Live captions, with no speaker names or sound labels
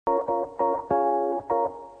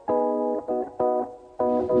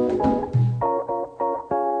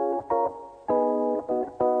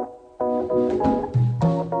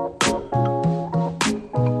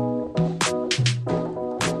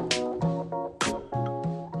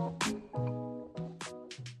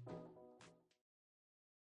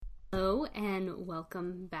Hello and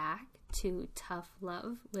welcome back to Tough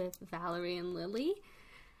Love with Valerie and Lily.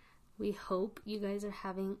 We hope you guys are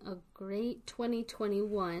having a great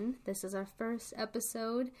 2021. This is our first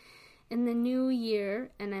episode in the new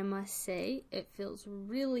year, and I must say, it feels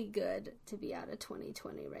really good to be out of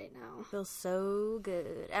 2020 right now. Feels so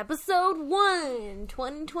good. Episode 1,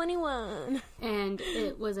 2021. And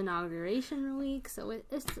it was inauguration week, so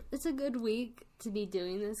it's a good week to be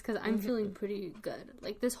doing this, because I'm feeling pretty good.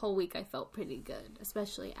 Like, this whole week I felt pretty good,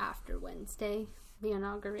 especially after Wednesday, the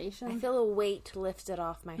inauguration. I feel a weight lifted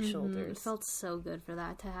off my shoulders. It felt so good for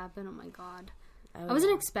that to happen. Oh my god. I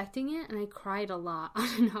wasn't expecting it, and I cried a lot on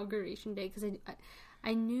inauguration day because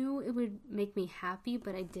I knew it would make me happy,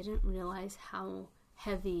 but I didn't realize how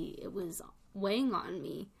heavy it was weighing on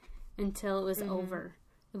me until it was over.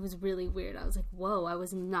 It was really weird. I was like, whoa, I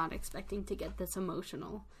was not expecting to get this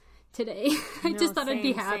emotional today. I just thought I'd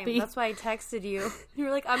be happy. Same. That's why I texted you. You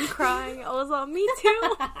were like, I'm crying. I was on me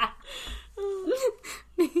too.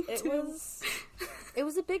 Me too. It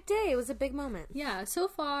was a big day. It was a big moment. Yeah, so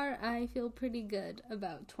far I feel pretty good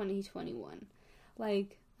about 2021.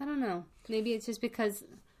 Like, I don't know. Maybe it's just because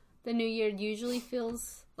the new year usually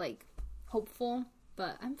feels like hopeful,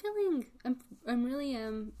 but I feel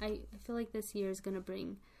like this year is going to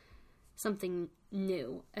bring something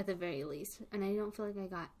new at the very least. And I don't feel like I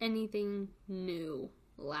got anything new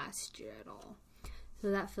last year at all. So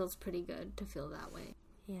that feels pretty good to feel that way.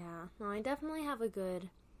 Yeah. No, I definitely have a good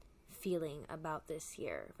feeling about this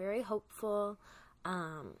year. Very hopeful.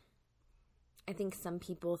 I think some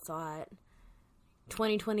people thought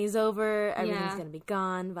 2020 is over, everything's going to be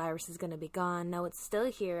gone, virus is going to be gone. No, it's still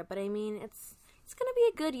here, but I mean, it's going to be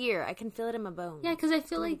a good year. I can feel it in my bones. Yeah, because I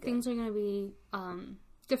feel like things are going to be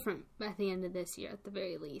different at the end of this year, at the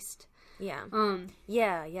very least. Yeah.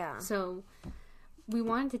 Yeah. So we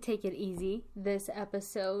wanted to take it easy this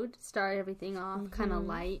episode, start everything off kind of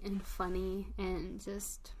light and funny and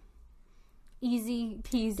just easy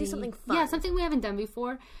peasy. Do something fun. Yeah, something we haven't done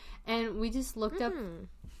before. And we just looked up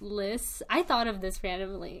lists. I thought of this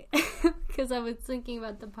randomly because I was thinking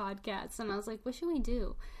about the podcast and I was like, what should we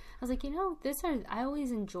do? I was like, I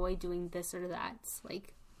always enjoy doing this or that.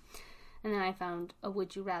 Like, and then I found a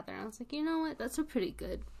Would You Rather. And I was like, you know what? That's a pretty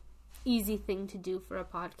good, easy thing to do for a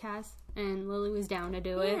podcast. And Lily was down to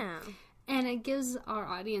do it. And it gives our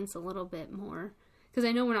audience a little bit more. Because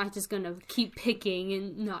I know we're not just going to keep picking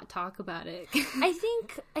and not talk about it. I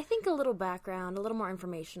think a little background, a little more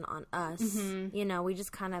information on us. We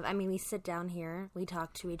just kind of, we sit down here, we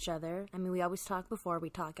talk to each other. We always talk before, we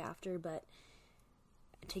talk after, but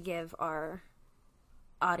to give our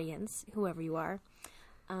audience, whoever you are,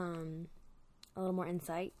 a little more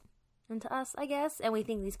insight into us, I guess. And we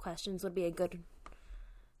think these questions would be a good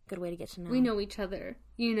way to get to know. We know each other,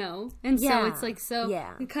 and so it's like,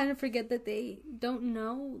 we kind of forget that they don't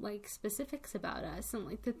know like specifics about us and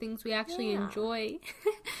like the things we actually enjoy.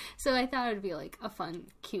 So I thought it'd be like a fun,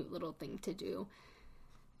 cute little thing to do.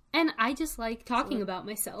 And I just like talking about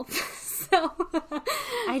myself. So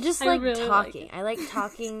I just like really talking. I like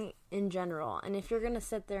talking in general. And if you're going to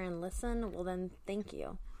sit there and listen, well then thank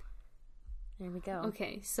you. There we go.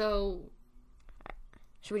 Okay, so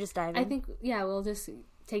should we just dive in? I think, we'll just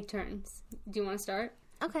take turns. Do you want to start?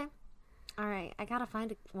 Okay. All right. I gotta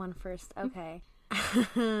find one first. Okay.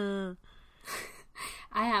 I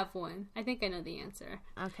have one. I think I know the answer.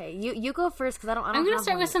 Okay. You go first because I don't. I'm gonna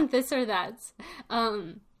start with some this or that's.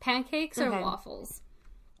 Pancakes or waffles?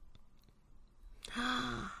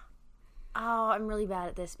 Oh, I'm really bad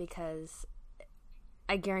at this because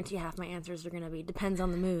I guarantee half my answers are gonna be depends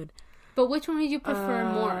on the mood. But which one would you prefer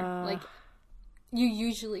more? Like, you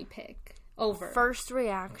usually pick over. First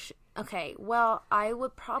reaction. Okay, well, I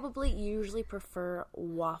would probably usually prefer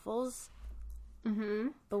waffles.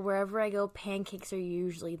 But wherever I go, pancakes are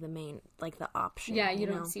usually the main, like the option. Yeah, you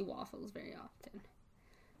don't see waffles very often.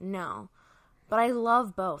 No. But I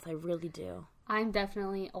love both. I really do. I'm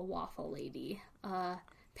definitely a waffle lady.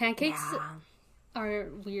 Pancakes are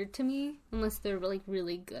weird to me unless they're like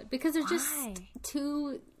really good because they're just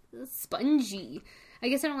too spongy. I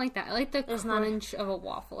guess I don't like that. I like the crunch of a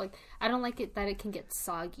waffle. Like, I don't like it that it can get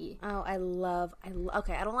soggy. Oh,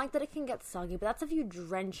 okay, I don't like that it can get soggy, but that's if you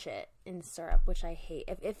drench it in syrup, which I hate.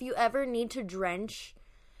 If you ever need to drench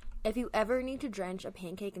a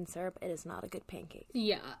pancake in syrup, it is not a good pancake.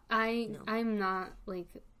 Yeah, I'm not, like,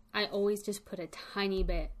 I always just put a tiny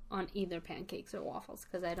bit on either pancakes or waffles,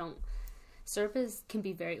 because I don't, syrup can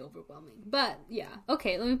be very overwhelming. But, yeah.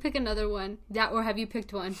 Okay, let me pick another one. Or have you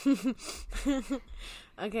picked one?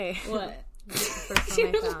 Okay. What? First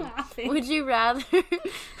one I found. Would you rather...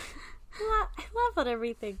 I laugh at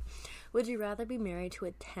everything. Would you rather be married to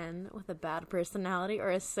a 10 with a bad personality or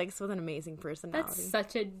a 6 with an amazing personality? That's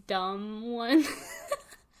such a dumb one.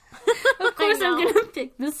 Of course I'm gonna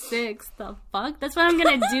pick the 6. The fuck? That's what I'm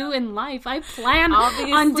gonna do in life. I plan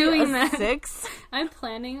on doing that. 6? I'm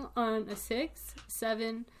planning on a 6,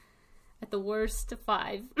 7, at the worst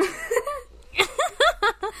 5.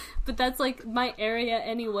 But that's like my area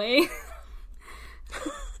anyway.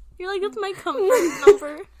 You're like, that's my comfort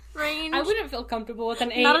number range. I wouldn't feel comfortable with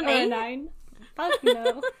an 8 Not an or a 8? 9. Fuck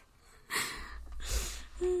no.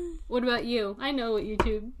 What about you? I know what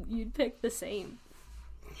you'd pick the same.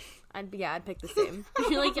 I'd pick the same.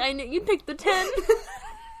 You're like, I knew you'd pick the 10.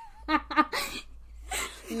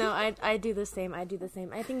 No, I do the same. I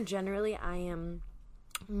think generally I am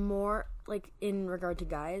more, like, in regard to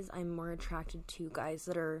guys, I'm more attracted to guys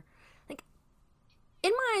that are, like,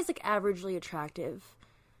 in my eyes, like, averagely attractive.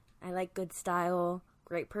 I like good style,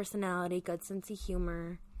 great personality, good sense of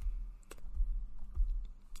humor.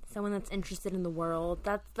 Someone that's interested in the world.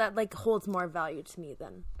 That like, holds more value to me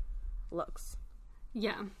than looks.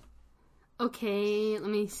 Yeah. Okay, let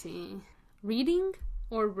me see. Reading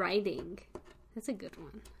or writing? That's a good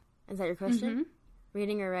one. Is that your question? Mm-hmm.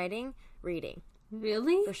 Reading or writing? Reading.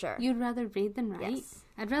 Really? For sure. You'd rather read than write? Yes.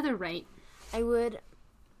 I'd rather write. I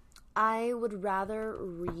would rather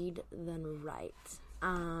read than write.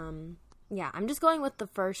 Yeah, I'm just going with the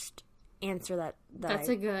first answer that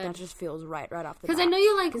just feels right off the bat. Because I know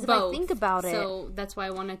you like both. If I think about it, so that's why I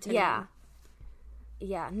wanted to know.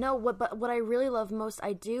 Yeah, no, what I really love most,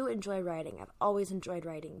 I do enjoy writing. I've always enjoyed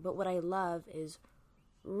writing. But what I love is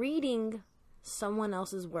reading someone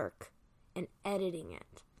else's work and editing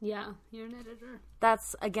it. Yeah, you're an editor.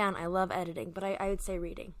 That's, again, I love editing, but I would say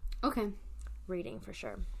reading. Okay. Reading, for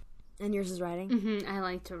sure. And yours is writing? Mm-hmm, I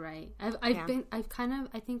like to write. I think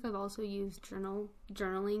I've also used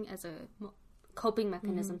journaling as a coping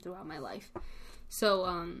mechanism throughout my life.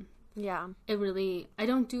 So, yeah. I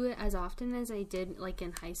don't do it as often as I did, like,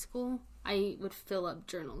 in high school. I would fill up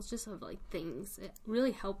journals just of, like, things. It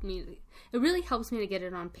really helped me. It really helps me to get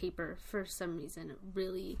it on paper for some reason. It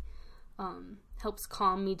really helps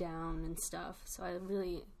calm me down and stuff. So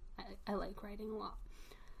I like writing a lot.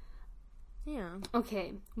 Yeah.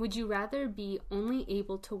 Okay. Would you rather be only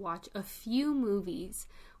able to watch a few movies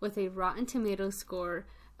with a Rotten Tomatoes score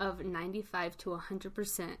of 95 to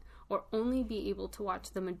 100%, or only be able to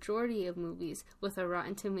watch the majority of movies with a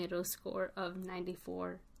Rotten Tomatoes score of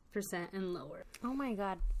 94% and lower? Oh my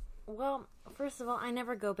god. Well, first of all, I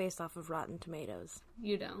never go based off of Rotten Tomatoes.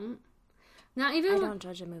 You don't? Not even. I don't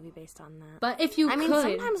judge a movie based on that. But if you could. I mean,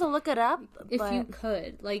 sometimes I'll look it up. If you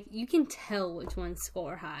could. Like, you can tell which ones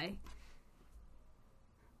score high.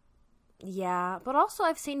 Yeah, but also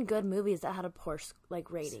I've seen good movies that had a poor,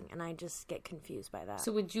 like, rating, and I just get confused by that.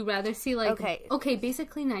 So would you rather see, like... Okay,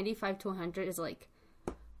 basically 95 to 100 is, like,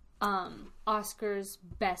 Oscar's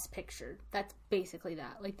Best Picture. That's basically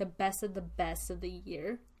that. Like, the best of the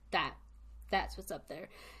year. That's what's up there.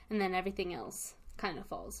 And then everything else kind of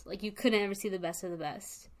falls. Like, you couldn't ever see the best of the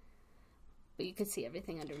best, but you could see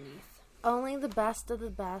everything underneath. Only the best of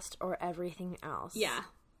the best or everything else? Yeah.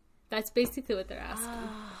 That's basically what they're asking.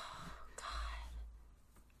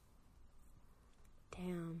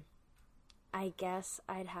 Damn. I guess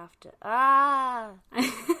I'd have to... I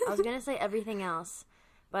was going to say everything else,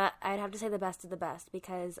 but I'd have to say the best of the best,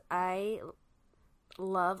 because I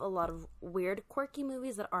love a lot of weird, quirky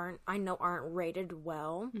movies that aren't rated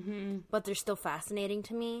well, but they're still fascinating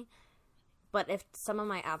to me. But if some of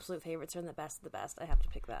my absolute favorites are in the best of the best, I have to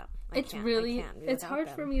pick that. It's hard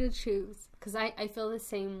for me to choose, because I feel the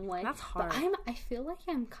same way. That's hard. But I feel like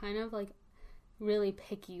I'm kind of, like, really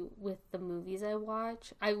picky with the movies I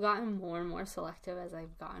watch. I've gotten more and more selective as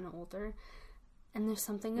I've gotten older. And there's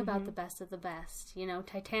something about the best of the best. You know,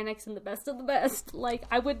 Titanic's in the best of the best. Like,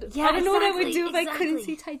 I don't know what I would do if I couldn't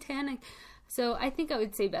see Titanic. So I think I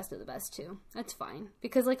would say best of the best, too. That's fine.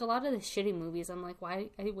 Because, like, a lot of the shitty movies, I'm like, why?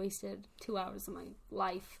 I wasted 2 hours of my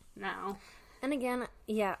life now. And again,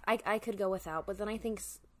 yeah, I could go without. But then I think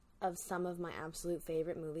of some of my absolute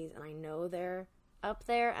favorite movies, and I know they're up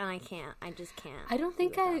there, and I just can't. I don't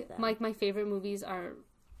think my favorite movies are,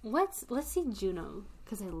 let's see Juno,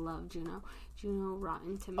 because I love Juno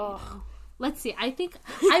Rotten Tomato. Oh. Let's see, I think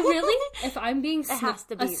I really, if I'm being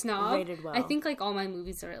a snob, rated well. I think, like, all my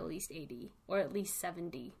movies are at least 80 or at least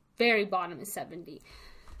 70. Very bottom is 70.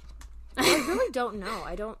 I really don't know.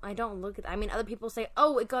 I don't look at, I mean, other people say,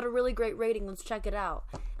 oh, it got a really great rating, let's check it out,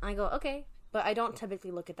 and I go, okay. But I don't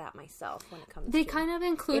typically look at that myself when it comes They kind of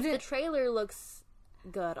include if the trailer looks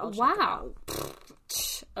good, I'll check it out.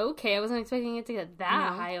 Okay, I wasn't expecting it to get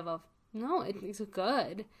that high of a... No, it's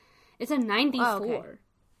good. It's a 94. Oh, okay.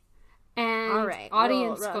 And all right,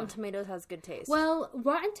 audience Rotten Tomatoes has good taste. Well,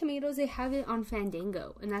 Rotten Tomatoes, they have it on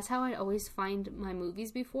Fandango, and that's how I always find my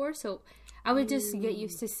movies before. So I would just get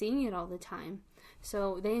used to seeing it all the time.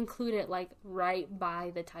 So they include it like right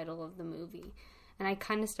by the title of the movie, and I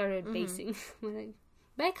kind of started basing,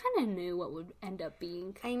 but I kind of knew what would end up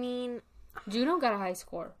being. I mean, Juno got a high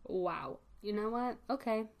score. Wow. You know what?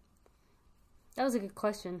 Okay, that was a good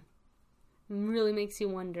question. Really makes you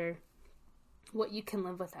wonder what you can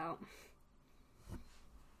live without.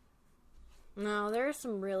 No, there are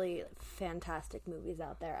some really fantastic movies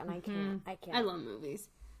out there, and I can't. I love movies.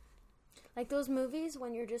 Like those movies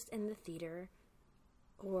when you're just in the theater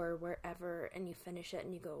or wherever and you finish it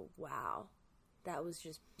and you go, wow, that was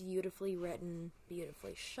just beautifully written,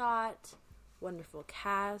 beautifully shot, wonderful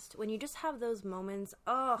cast. When you just have those moments,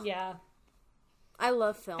 oh. Yeah. I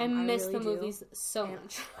love film. I miss really the movies so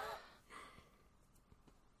much.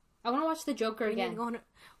 I want to watch The Joker again.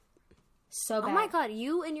 So bad. Oh my god,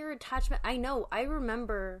 you and your attachment. I know. I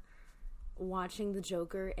remember watching The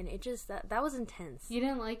Joker, and it just, that was intense. You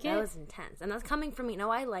didn't like it? That was intense. And that's coming from me. No,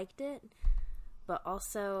 I liked it, but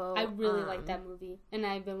also... I really like that movie, and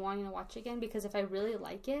I've been wanting to watch it again, because if I really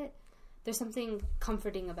like it, there's something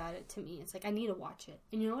comforting about it to me. It's like, I need to watch it.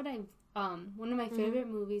 And you know what one of my favorite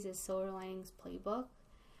movies is Silver Linings Playbook,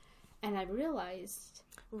 and I realized...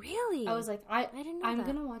 Really? I was like, didn't know I'm that.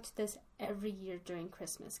 going to watch this every year during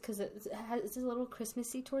Christmas, because it's a little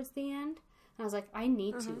Christmassy towards the end. And I was like, I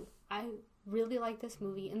need to. I really like this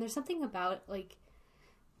movie. And there's something about, like,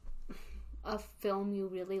 a film you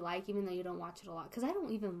really like, even though you don't watch it a lot. Because I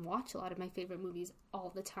don't even watch a lot of my favorite movies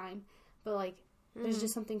all the time. But, like, there's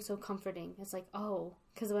just something so comforting. It's like, oh,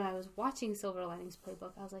 because when I was watching Silver Linings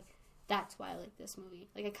Playbook, I was like, that's why I like this movie.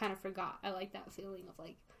 Like, I kind of forgot. I like that feeling of,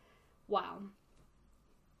 like, wow.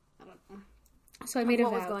 I don't know. So I made a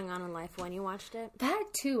vow. What was going on in life when you watched it? That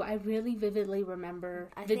too, I really vividly remember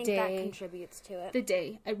I the think day. that contributes to it. The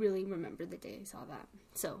day, I really remember the day I saw that.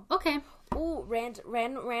 So okay. Ooh,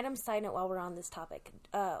 random side note while we're on this topic.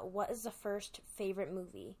 What is the first favorite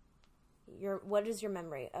movie? What is your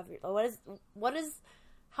memory of your? What is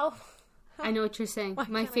how? I know what you're saying.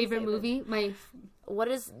 My favorite movie. What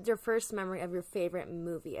is your first memory of your favorite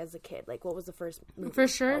movie as a kid? Like, what was the first movie? For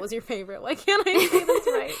sure. What was your favorite? Why can't I say this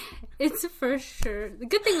right? It's for sure. The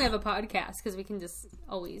good thing we have a podcast, because we can just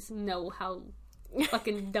always know how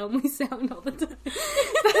fucking dumb we sound all the time.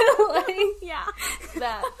 Yeah,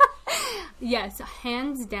 that. Yes,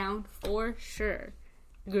 hands down, for sure.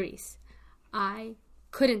 Grease. I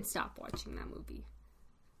couldn't stop watching that movie.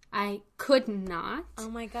 I could not. Oh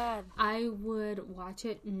my god. I would watch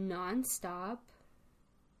it nonstop.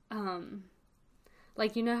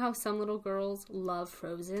 Like, you know how some little girls love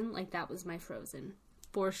Frozen? Like, that was my Frozen.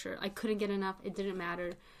 For sure. I couldn't get enough. It didn't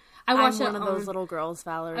matter. I'm one of those little girls,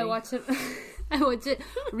 Valerie. I watch it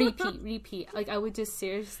repeat. Like, I would just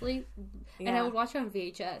seriously... Yeah. And I would watch it on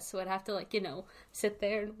VHS, so I'd have to, like, sit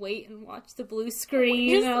there and wait and watch the blue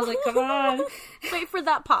screen. And I was like, come on. Wait for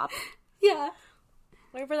that pop. Yeah.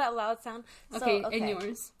 Wait for that loud sound. Okay, and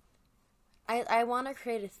yours? I want to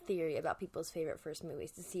create a theory about people's favorite first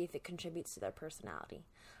movies to see if it contributes to their personality.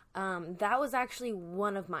 That was actually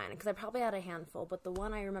one of mine, because I probably had a handful, but the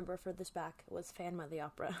one I remember furthest back was Phantom of the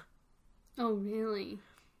Opera. Oh, really?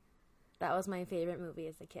 That was my favorite movie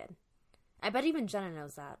as a kid. I bet even Jenna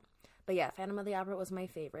knows that. But yeah, Phantom of the Opera was my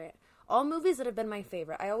favorite. All movies that have been my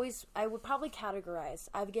favorite, I would probably categorize.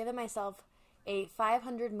 I've given myself a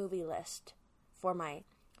 500 movie list for my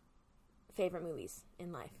favorite movies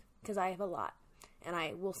in life, because I have a lot, and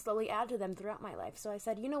I will slowly add to them throughout my life. So I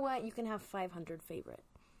said, you know what, you can have 500 favorite,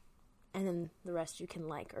 and then the rest you can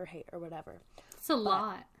like or hate or whatever. It's a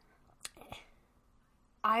lot.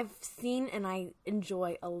 I've seen and I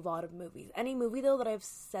enjoy a lot of movies. Any movie, though, that I've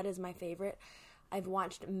said is my favorite, I've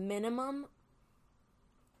watched minimum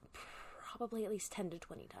probably at least 10 to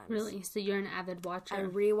 20 times. Really? So you're an avid watcher?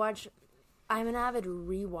 I'm an avid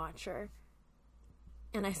rewatcher.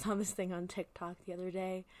 And I saw this thing on TikTok the other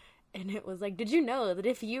day, and it was like, did you know that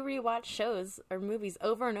if you rewatch shows or movies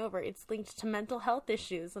over and over, it's linked to mental health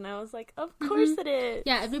issues? And I was like, of course it is.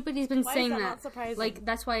 Yeah, everybody's been saying that. that. Not surprising? Like,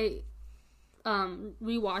 that's why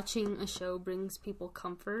rewatching a show brings people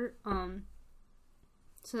comfort.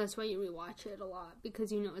 So that's why you rewatch it a lot,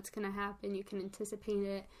 because you know it's going to happen, you can anticipate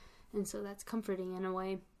it, and so that's comforting in a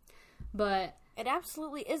way. But it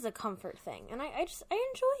absolutely is a comfort thing, and I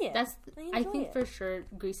enjoy it. I think for sure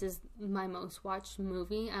Grease is my most watched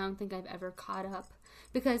movie. I don't think I've ever caught up,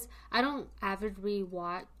 because I don't avid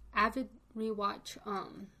rewatch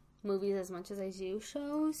movies as much as I do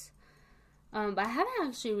shows. But I haven't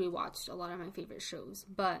actually rewatched a lot of my favorite shows.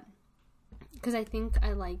 But because I think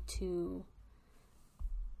I like to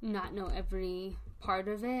not know every part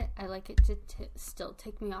of it. I like it to still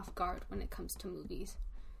take me off guard when it comes to movies.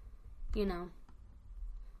 You know?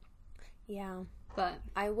 Yeah. But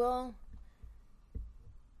I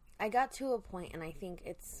got to a point, and I think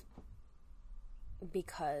it's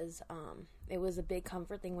because it was a big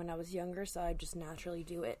comfort thing when I was younger, so I just naturally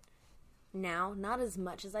do it now. Not as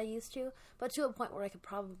much as I used to, but to a point where I could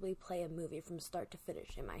probably play a movie from start to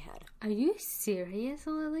finish in my head. Are you serious,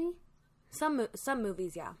 Lily? Some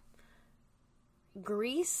movies, yeah.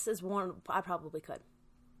 Grease is one I probably could.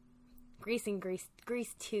 Grease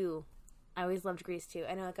 2. I always loved Grease 2.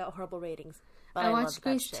 I know it got horrible ratings, but I watched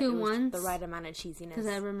Grease 2 once. The right amount of cheesiness. Because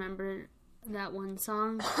I remember that one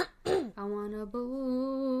song. I want a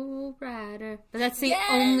boo rider. But that's the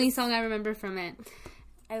only song I remember from it.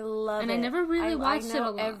 I love it. And I never really watched it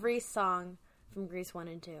a lot. Every song from Grease 1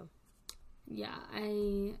 and 2. Yeah,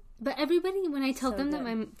 But everybody, when I tell them good. that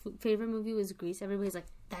my favorite movie was Grease, everybody's like,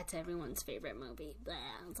 that's everyone's favorite movie. Blah.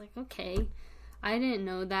 I was like, okay. I didn't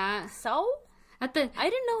know that. So? I didn't know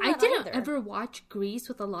that I didn't either. ever watch Grease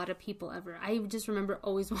with a lot of people ever. I just remember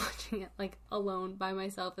always watching it, like, alone by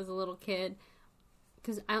myself as a little kid.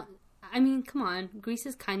 Because, I mean, come on. Grease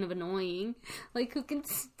is kind of annoying. Like, who can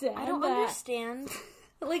stand I don't that? understand.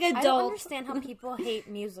 Like, adults. I don't understand how people hate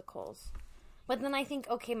musicals. But then I think,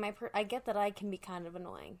 okay, I get that I can be kind of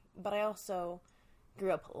annoying. But I also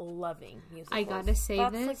grew up loving musicals. I gotta say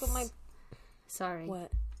That's this. Like what Sorry.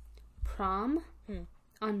 What? Prom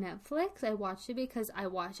on Netflix. I watched it because I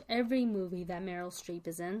watch every movie that Meryl Streep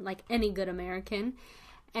is in, like any good American.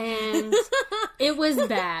 And it was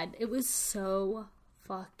bad. It was so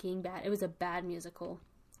fucking bad. It was a bad musical.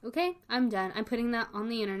 Okay, I'm done. I'm putting that on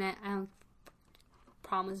the internet.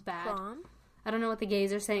 Prom was bad. Prom? I don't know what the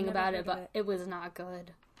gays are saying Never about heard it, of but it. it was not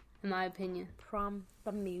good, in my opinion. Prom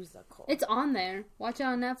the musical. It's on there. Watch it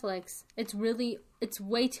on Netflix. It's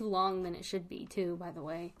way too long than it should be, too, by the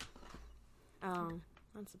way. Oh,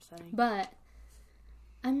 that's upsetting. But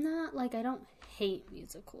I'm not, like, I don't hate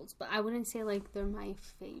musicals, but I wouldn't say, like, they're my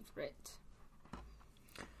favorite.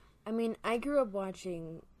 I mean, I grew up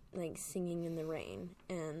watching, like, Singing in the Rain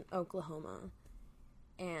and Oklahoma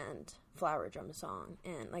and Flower Drum Song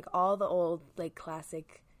and, like, all the old, like,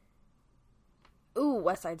 classic... Ooh,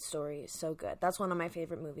 West Side Story is so good. That's one of my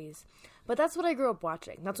favorite movies. But that's what I grew up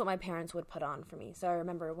watching. That's what my parents would put on for me. So I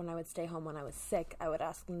remember when I would stay home when I was sick, I would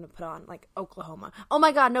ask them to put on, like, Oklahoma. Oh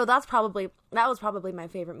my god, no, that was probably my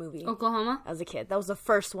favorite movie. Oklahoma? As a kid. That was the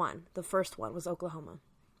first one. The first one was Oklahoma.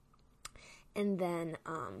 And then,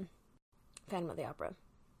 Phantom of the Opera.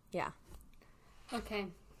 Yeah. Okay.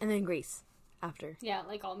 And then Grease after. Yeah,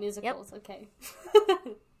 like all musicals. Yep. Okay.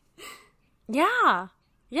 Yeah.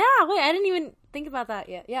 Yeah, wait, I didn't even think about that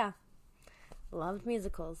yet. Yeah. Loved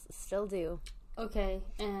musicals. Still do. Okay,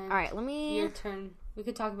 and... Alright, let me... Your turn. We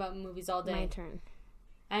could talk about movies all day. My turn.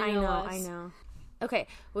 I know. Okay,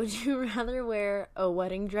 would you rather wear a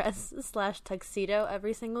wedding dress / tuxedo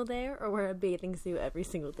every single day or wear a bathing suit every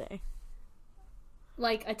single day?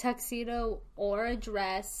 Like a tuxedo or a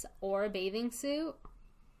dress or a bathing suit?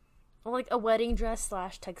 Or like a wedding dress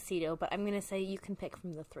 / tuxedo, but I'm going to say you can pick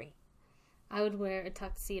from the three. I would wear a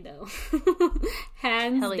tuxedo.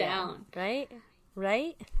 Hands Hell yeah. down.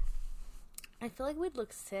 Right? I feel like we'd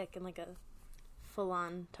look sick in like a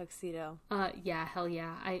full-on tuxedo. Yeah, hell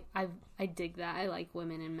yeah. I dig that. I like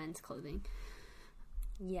women in men's clothing.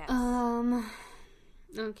 Yes.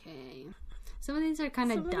 Okay. Some of these are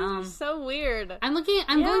kind of dumb. So weird. I'm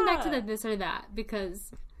going back to the this or that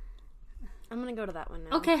because I'm gonna go to that one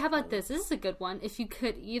now. Okay, how about this? This is a good one. If you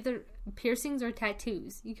could either piercings or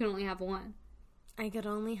tattoos, you can only have one. I could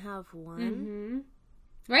only have one? Mm-hmm.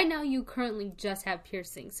 Right now, you currently just have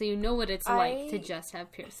piercings, so you know what it's like to just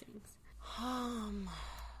have piercings.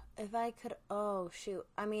 If I could... Oh, shoot.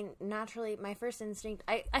 I mean, naturally, my first instinct...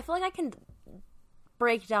 I feel like I can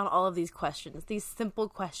break down all of these questions, these simple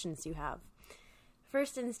questions you have.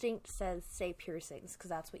 First instinct says, say piercings, because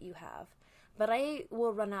that's what you have. But I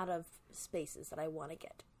will run out of spaces that I want to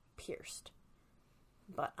get pierced.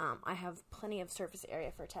 But I have plenty of surface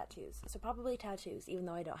area for tattoos. So probably tattoos, even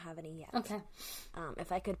though I don't have any yet. Okay.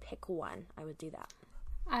 If I could pick one, I would do that.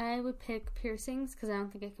 I would pick piercings because I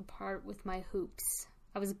don't think I could part with my hoops.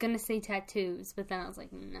 I was going to say tattoos, but then I was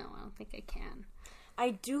like, no, I don't think I can. I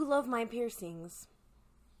do love my piercings.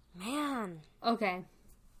 Man. Okay.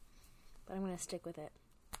 But I'm going to stick with it.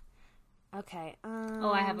 Okay.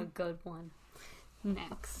 I have a good one.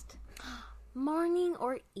 Next. Morning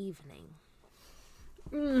or evening?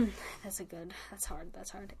 That's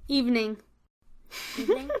hard. Evening.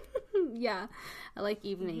 Evening? Yeah, I like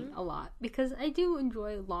evening a lot because I do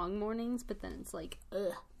enjoy long mornings, but then it's like,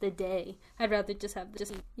 the day. I'd rather just have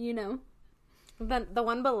this, you know. Then the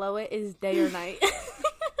one below it is day or night.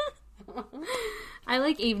 I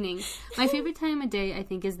like evening. My favorite time of day, I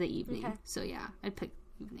think, is the evening. Okay. So yeah, I'd pick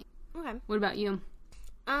evening. Okay. What about you?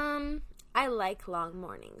 I like long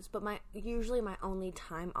mornings, but usually my only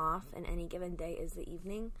time off in any given day is the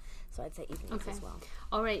evening. So I'd say evenings as well.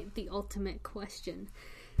 All right, the ultimate question.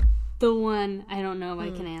 The one I don't know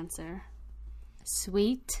if I can answer.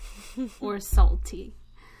 Sweet or salty?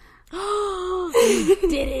 You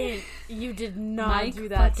didn't. You did not do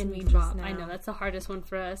that to me just now. I know, that's the hardest one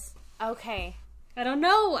for us. Okay. I don't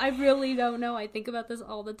know. I really don't know. I think about this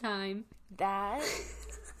all the time. That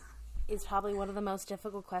is probably one of the most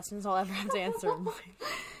difficult questions I'll ever have to answer in life.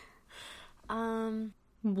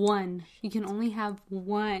 One. You can only have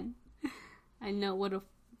one. I know, what a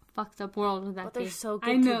fucked up world would that but be. they're so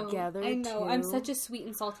good together, I know. too. I'm such a sweet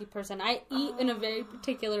and salty person. I eat in a very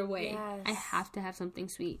particular way. Yes. I have to have something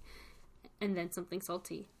sweet and then something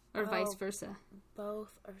salty, or vice versa.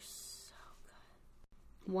 Both are so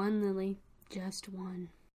good. One, Lily. Just one.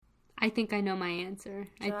 I think I know my answer.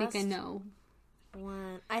 I think I know.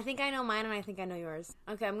 One. I think I know mine, and I think I know yours.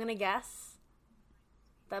 Okay, I'm gonna guess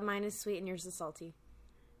that mine is sweet and yours is salty.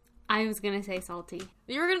 I was gonna say salty.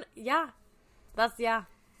 You were gonna, yeah. That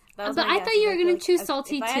was But my I guess. thought you were feel gonna like choose if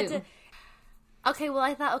salty I had too. Okay, well,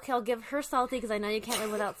 I thought, I'll give her salty because I know you can't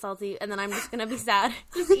live without salty, and then I'm just gonna be sad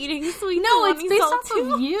just eating sweet. No, and it's based salty.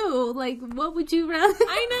 off of you. Like, what would you rather?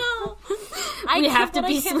 I know. We have to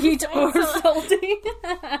be sweet or salty.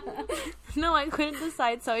 No, I couldn't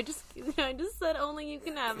decide, so I just said only you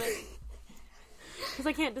can have it. Because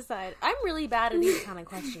I can't decide. I'm really bad at these kind of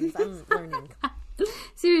questions. I'm learning.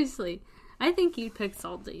 Seriously, I think you'd pick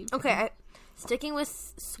salty. Okay, sticking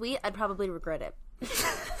with sweet, I'd probably regret it.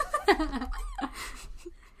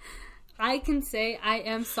 I can say I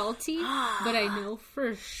am salty, but I know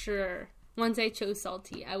for sure once I chose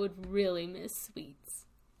salty, I would really miss sweets.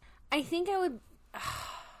 I think I would.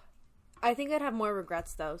 I think I'd have more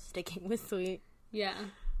regrets though, sticking with sweet. Yeah.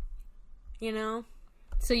 You know?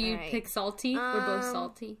 So you pick salty or both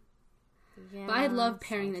salty? Yeah. But I love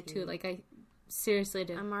pairing the two. Like, I seriously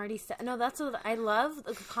do. I'm already no, that's what I love,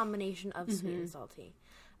 the combination of sweet and salty.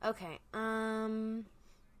 Okay. Oh,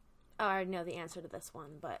 I already know the answer to this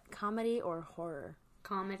one, but comedy or horror?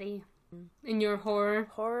 Comedy. And your horror?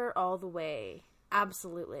 Horror all the way.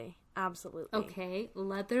 Absolutely. Absolutely. Okay.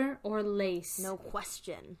 Leather or lace? No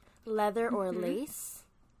question. Leather or lace?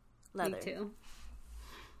 Leather. Me too.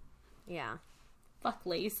 Yeah. Fuck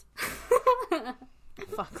lace.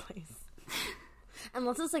 Fuck lace.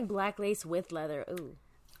 Unless it's like black lace with leather. Ooh.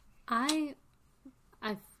 I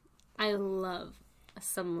love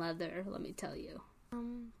some leather, let me tell you.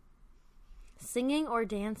 Singing or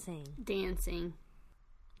dancing? Dancing.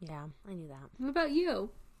 Yeah, I knew that. What about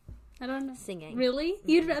you? I don't know. Singing. Really?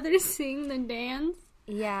 You'd rather sing than dance?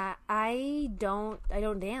 Yeah, I don't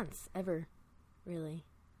dance ever. Really.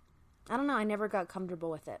 I don't know, I never got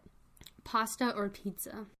comfortable with it. Pasta or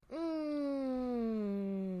pizza?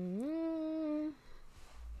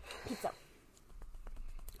 Pizza.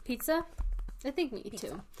 Pizza? I think me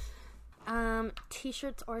too.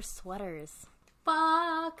 T-shirts or sweaters?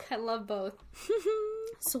 Fuck, I love both.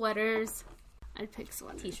 Sweaters. I'd pick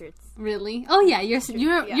sweaters. T-shirts. Really? Oh yeah,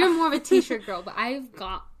 you're more of a t-shirt girl, but I've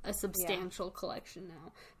got a substantial collection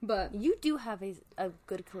now. But you do have a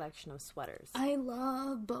good collection of sweaters. I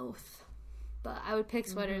love both. But I would pick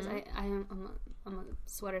sweaters. I'm a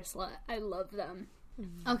sweater slut. I love them.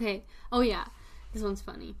 Okay. Oh yeah. This one's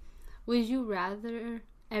funny. Would you rather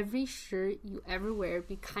every shirt you ever wear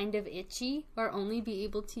be kind of itchy or only be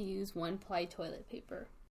able to use one-ply toilet paper?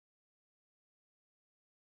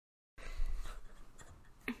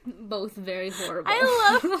 Both very horrible.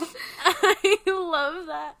 I love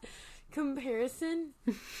that comparison.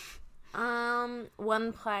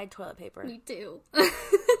 One-ply toilet paper. Me too.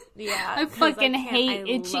 Yeah. I fucking hate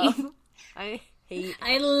itchy.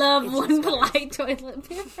 I love one-ply toilet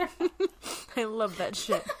paper. I love that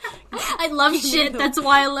shit. I love shit. That's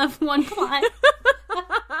why I love one-ply.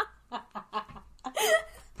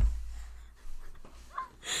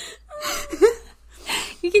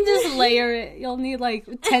 You can just layer it. You'll need like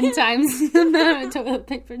 10 times the amount of toilet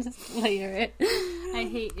paper. Just layer it. I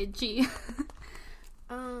hate itchy.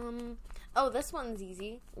 Oh, this one's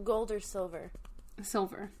easy. Gold or silver?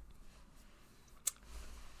 Silver.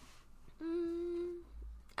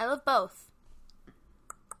 I love both.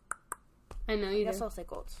 I know you I guess do. I'll say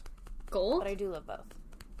gold. Gold? But I do love both.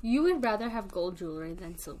 You would rather have gold jewelry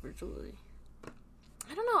than silver jewelry.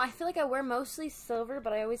 I don't know. I feel like I wear mostly silver,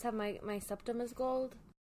 but I always have my septum as gold.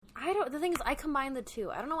 The thing is, I combine the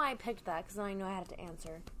two. I don't know why I picked that, because then I knew I had to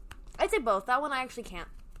answer. I'd say both. That one I actually can't.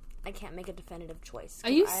 I can't make a definitive choice.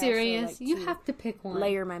 Are you serious? Like you have to pick one.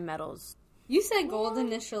 Layer my medals. You said gold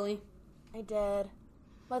initially. I did.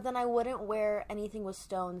 But then I wouldn't wear anything with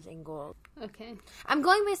stones in gold. Okay. I'm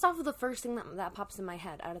going based off of the first thing that pops in my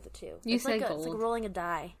head out of the two. You said gold. It's like rolling a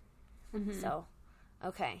die. Mm-hmm. So,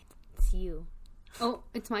 okay. It's you. Oh,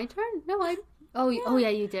 it's my turn? No, Oh yeah,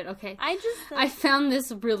 you did. Okay. I found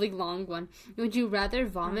this really long one. Would you rather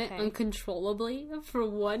vomit uncontrollably for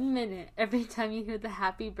 1 minute every time you hear the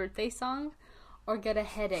happy birthday song, or get a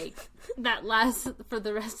headache that lasts for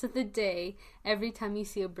the rest of the day every time you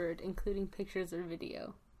see a bird, including pictures or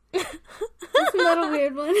video? Isn't that a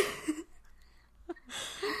weird one?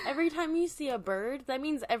 Every time you see a bird? That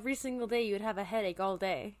means every single day you would have a headache all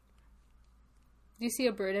day. Do you see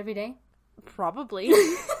a bird every day? Probably.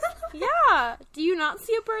 Yeah. Do you not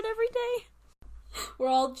see a bird every day? We're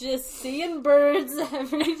all just seeing birds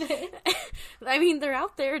every day. I mean, they're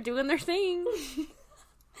out there doing their thing.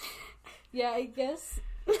 Yeah, I guess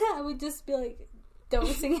I would just be like, don't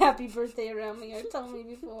sing happy birthday around me or tell me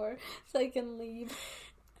before so I can leave.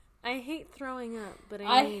 I hate throwing up, but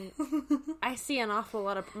I mean, I see an awful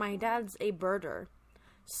lot of... My dad's a birder,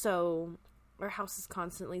 so our house is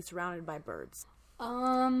constantly surrounded by birds.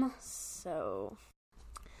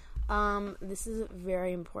 This is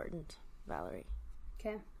very important, Valerie.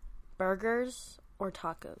 Okay. Burgers or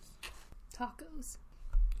tacos? Tacos.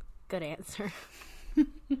 Good answer.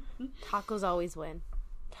 Tacos always win.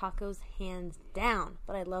 Tacos hands down.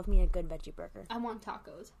 But I love me a good veggie burger. I want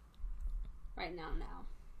tacos. Right now.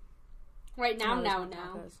 Right now.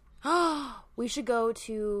 Tacos. We should go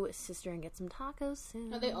to Sister and get some tacos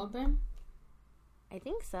soon. Are they open? I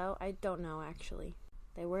think so. I don't know, actually.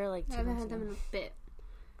 They were like 2 I haven't had them in a bit.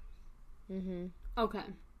 Mm-hmm. Okay.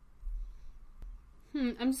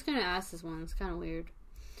 I'm just gonna ask this one. It's kind of weird.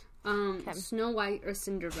 Snow White or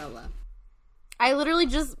Cinderella? I literally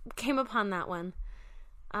just came upon that one.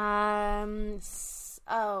 Let's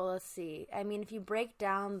see. I mean, if you break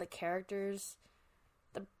down the characters,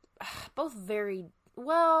 both very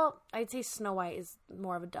well. I'd say Snow White is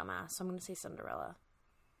more of a dumbass, so I'm gonna say Cinderella.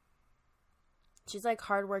 She's like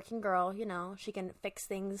hardworking girl, you know. She can fix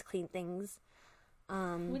things, clean things.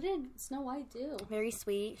 What did Snow White do? Very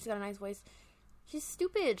sweet. She's got a nice voice. She's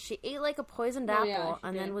stupid. She ate like a poisoned apple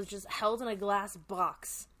and then was just held in a glass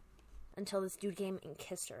box until this dude came and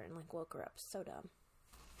kissed her and like woke her up. So dumb.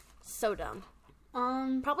 So dumb.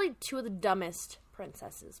 Probably two of the dumbest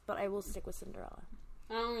princesses, but I will stick with Cinderella.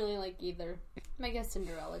 I don't really like either. I guess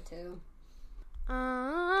Cinderella too.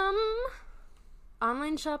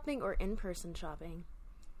 Online shopping or in-person shopping?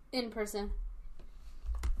 In person.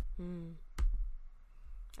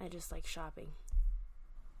 I just like shopping.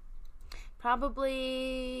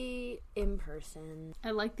 Probably in person.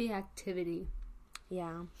 I like the activity.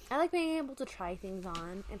 Yeah. I like being able to try things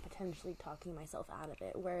on and potentially talking myself out of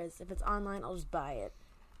it. Whereas if it's online, I'll just buy it.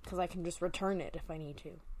 Because I can just return it if I need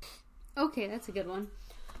to. Okay, that's a good one.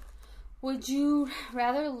 Would you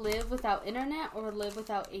rather live without internet or live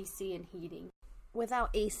without AC and heating? Without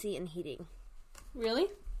AC and heating. Really?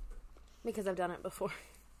 Because I've done it before.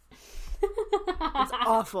 It's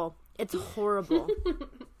awful. It's horrible.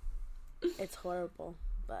 It's horrible.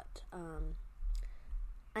 But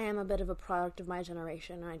I am a bit of a product of my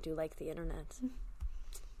generation, and I do like the internet.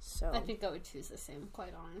 So I think I would choose the same,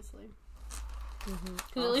 quite honestly.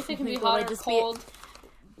 Because at least it can be hot or cold.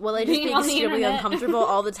 Will I just be extremely uncomfortable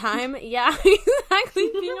all the time? Yeah,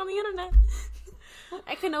 exactly. Being on the internet.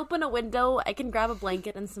 I can open a window, I can grab a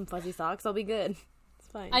blanket and some fuzzy socks, I'll be good. It's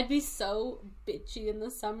fine. I'd be so bitchy in the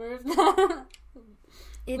summer if that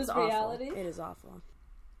was awful. reality. It is awful.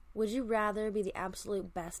 Would you rather be the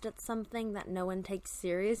absolute best at something that no one takes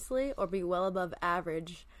seriously, or be well above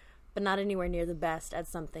average, but not anywhere near the best at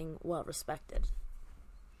something well respected?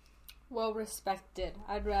 Well respected.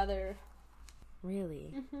 I'd rather...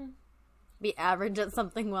 Really? Be average at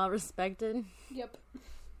something well respected? Yep.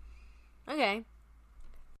 Okay.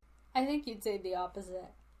 I think you'd say the opposite.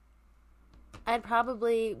 I'd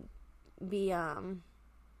probably be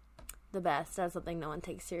the best at something no one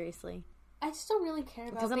takes seriously. I just don't really care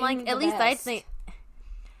about because I'm being like, the at least best. I'd think.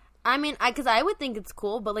 I mean, because I would think it's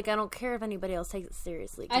cool, but like I don't care if anybody else takes it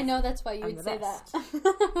seriously. I know that's why you would say best.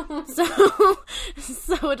 that.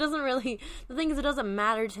 So it doesn't really. The thing is, it doesn't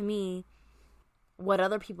matter to me what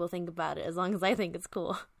other people think about it, as long as I think it's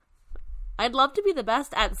cool. I'd love to be the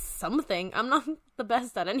best at something. I'm not the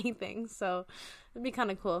best at anything, so it'd be kind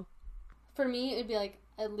of cool. For me, it'd be like,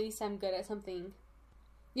 at least I'm good at something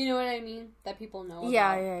You know what I mean? That people know about.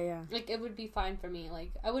 Yeah. Like, it would be fine for me.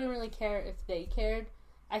 Like, I wouldn't really care if they cared.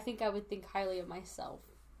 I think I would think highly of myself.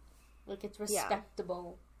 Like, it's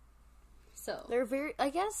respectable. So. They're very, I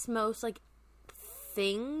guess most, like,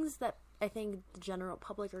 things that I think the general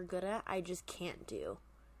public are good at, I just can't do.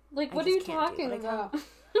 Like, what are you talking about?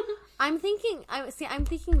 I'm thinking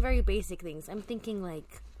very basic things. I'm thinking,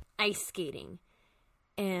 like, ice skating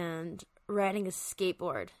and riding a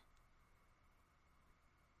skateboard.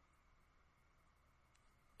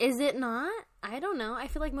 Is it not? I don't know. I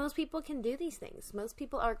feel like most people can do these things. Most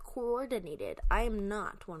people are coordinated. I am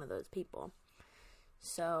not one of those people.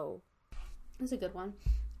 So. That's a good one.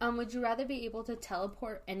 Would you rather be able to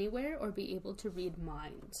teleport anywhere or be able to read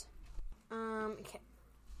minds? Okay.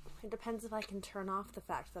 It depends if I can turn off the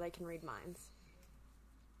fact that I can read minds.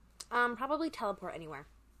 Probably teleport anywhere.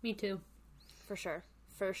 Me too. For sure.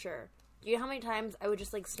 Do you know how many times I would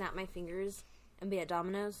just, like, snap my fingers and be at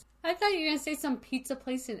Domino's? I thought you were going to say some pizza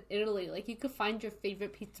place in Italy. Like, you could find your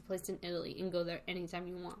favorite pizza place in Italy and go there anytime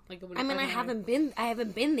you want. Like, I mean, I haven't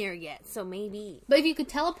been there yet, so maybe. But if you could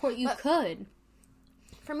teleport, you could.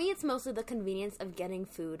 For me, it's mostly the convenience of getting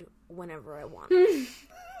food whenever I want.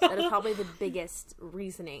 That is probably the biggest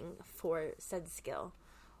reasoning for said skill.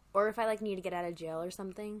 Or if I, like, need to get out of jail or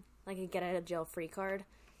something, like a get out of jail free card,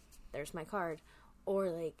 there's my card. Or,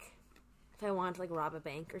 like, if I want to, like, rob a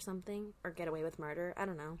bank or something, or get away with murder, I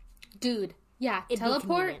don't know. Dude, yeah,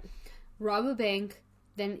 teleport, rob a bank,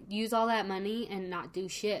 then use all that money and not do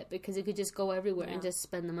shit, because you could just go everywhere and just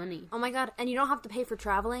spend the money. Oh my god, and you don't have to pay for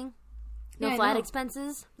traveling? No flight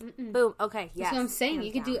expenses? Mm-mm. Boom, okay, yes. That's what I'm saying.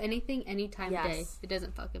 You could do anything, anytime of day. It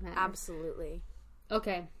doesn't fucking matter. Absolutely.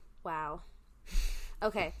 Okay. Wow.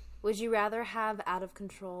 Okay. Would you rather have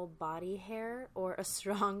out-of-control body hair or a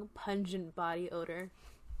strong, pungent body odor?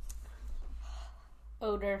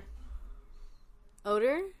 Odor?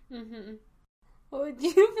 Mm-hmm. What would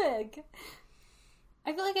you pick?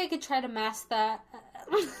 I feel like I could try to mask that.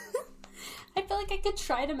 I feel like I could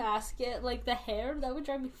try to mask it. Like, the hair, that would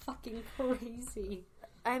drive me fucking crazy.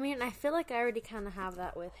 I mean, I feel like I already kind of have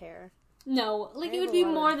that with hair. No, like, it would be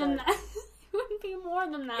more than that. It would be more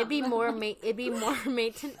than that. It'd be more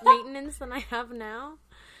maintenance than I have now.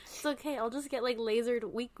 It's okay, I'll just get, like,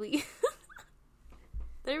 lasered weekly.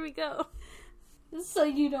 There we go. So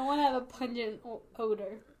you don't want to have a pungent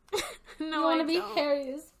odor. No, you want to be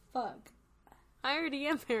hairy as fuck. I already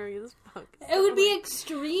am hairy as fuck. So. It would be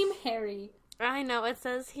extreme hairy. I know, it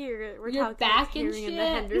says here, we're your talking back and hairy shit. In the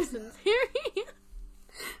Henderson's hairy.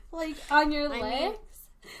 Like, on your legs?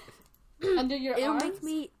 Under your arms?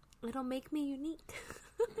 It'll make me unique.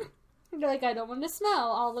 You're like, I don't want to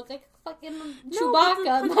smell. I'll look like fucking Chewbacca.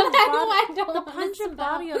 I don't the want to pungent smell.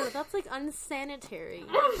 body odor, that's like unsanitary.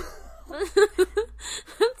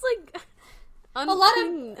 That's like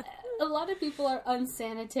unclean. A lot of people are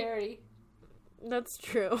unsanitary. That's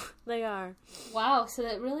true. They are. Wow, so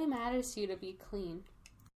that really matters to you to be clean.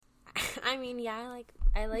 I mean, yeah,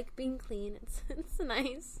 I like being clean. It's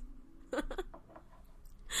nice.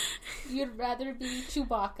 You'd rather be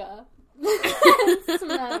Chewbacca.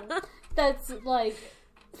 That's like...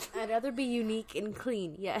 I'd rather be unique and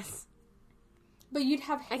clean, yes. But you'd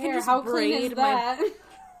have hair. I can just How clean is that?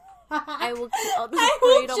 I'll just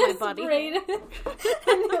braid on my body. Braid it,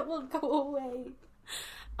 and it will go away.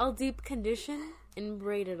 I'll deep condition and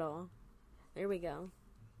braid it all. There we go.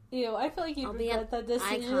 Ew, I feel like you'd regret that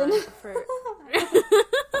decision. Icon for...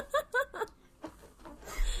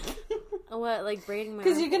 What, like braiding my...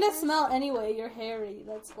 Because you're gonna smell anyway, you're hairy.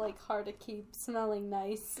 That's, like, hard to keep smelling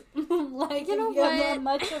nice. Like, you know you what? have that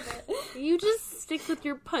much of it. You just stick with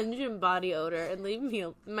your pungent body odor and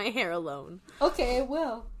leave my hair alone. Okay, I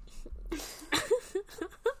will.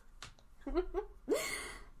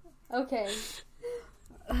 Okay.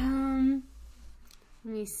 Let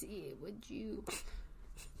me see. Would you...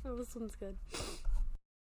 Oh, this one's good.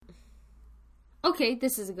 Okay,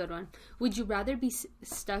 this is a good one. Would you rather be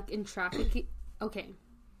stuck in traffic... Okay.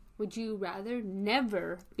 Would you rather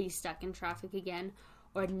never be stuck in traffic again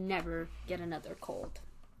or never get another cold?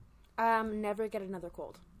 Never get another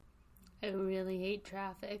cold. I really hate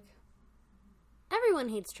traffic. Everyone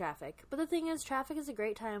hates traffic. But the thing is, traffic is a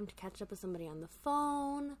great time to catch up with somebody on the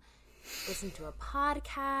phone, listen to a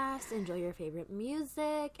podcast, enjoy your favorite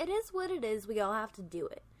music. It is what it is. We all have to do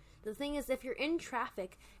it. The thing is, if you're in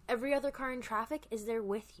traffic, every other car in traffic is there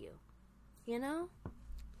with you. You know?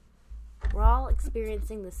 We're all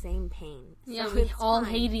experiencing the same pain. So yeah, we all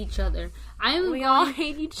hate each other. all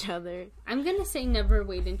hate each other. I'm gonna say never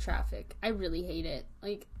wait in traffic. I really hate it.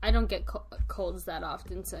 Like, I don't get colds that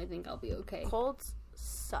often, so I think I'll be okay. Colds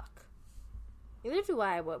suck. Neither do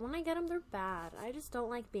I, but when I get them, they're bad. I just don't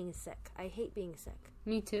like being sick. I hate being sick.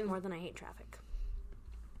 Me too. More than I hate traffic.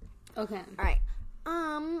 Okay. All right.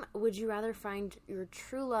 Would you rather find your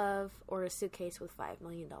true love or a suitcase with $5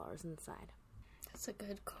 million inside? That's a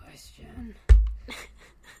good question.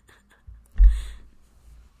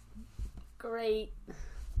 Great.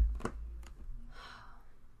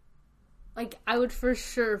 Like, I would for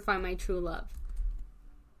sure find my true love.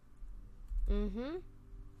 Mm-hmm.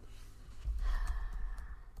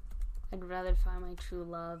 I'd rather find my true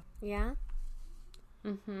love. Yeah?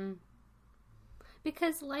 Mm-hmm.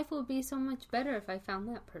 Because life would be so much better if I found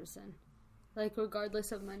that person. Like,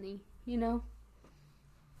 regardless of money, you know?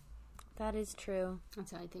 That is true.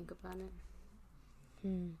 That's how I think about it.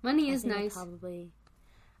 Money is nice.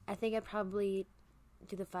 I think I'd probably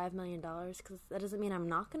do the $5 million, because that doesn't mean I'm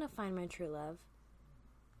not going to find my true love.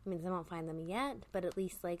 It means I won't find them yet, but at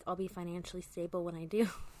least, like, I'll be financially stable when I do.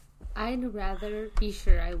 I'd rather be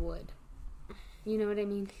sure I would. You know what I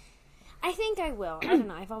mean? I think I will. I don't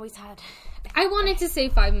know. I've always had... I wanted to say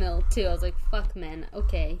 5 mil, too. I was like, fuck men.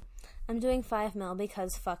 Okay. I'm doing 5 mil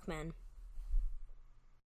because fuck men.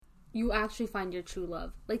 You actually find your true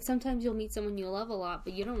love. Like, sometimes you'll meet someone you love a lot,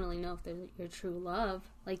 but you don't really know if they're your true love.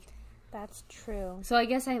 Like... That's true. So I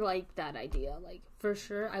guess I like that idea. Like, for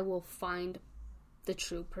sure, I will find the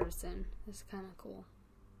true person. It's kind of cool.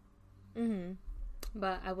 Mm-hmm.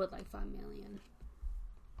 But I would like 5 million.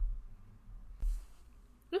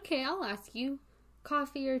 Okay, I'll ask you.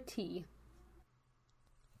 Coffee or tea?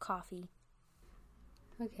 Coffee.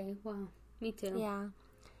 Okay, wow. Me too. Yeah.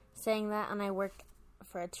 Saying that, and I work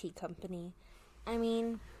for a tea company. I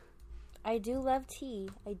mean, I do love tea.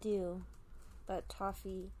 I do. But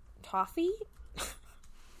Toffee? Coffee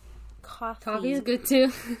is good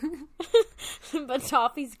too. But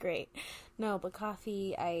toffee's great. No, but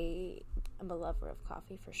coffee, I am a lover of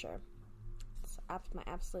coffee for sure. It's my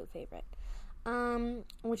absolute favorite.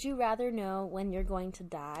 Would you rather know when you're going to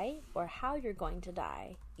die or how you're going to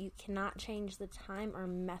die? You cannot change the time or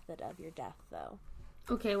method of your death, though.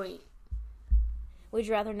 Okay, wait. Would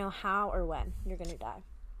you rather know how or when you're going to die?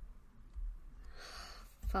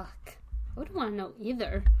 Fuck. I wouldn't want to know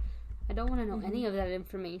either. I don't want to know any of that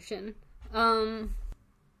information.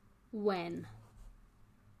 When?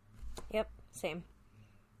 Yep, same.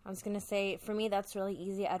 I was going to say, for me, that's really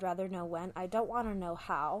easy. I'd rather know when. I don't want to know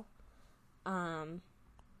how.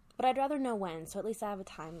 But I'd rather know when, so at least I have a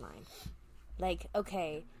timeline. Like,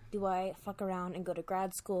 okay, do I fuck around and go to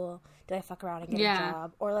grad school? Do I fuck around and get a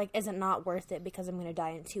job? Or, like, is it not worth it because I'm going to die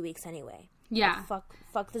in 2 weeks anyway? Yeah. Like,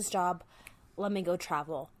 fuck this job. Let me go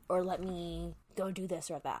travel. Or let me go do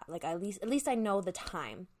this or that. Like, at least I know the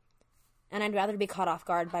time. And I'd rather be caught off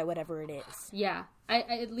guard by whatever it is. Yeah. I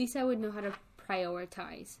at least I would know how to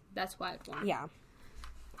prioritize. That's what I'd want. Yeah.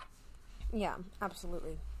 Yeah,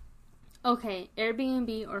 absolutely. Okay,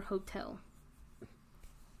 Airbnb or hotel?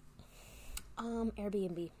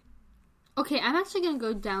 Airbnb. Okay, I'm actually going to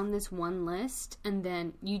go down this one list, and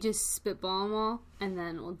then you just spitball them all, and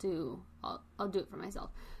then I'll do it for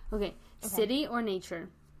myself. Okay, city or nature?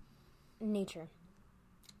 Nature.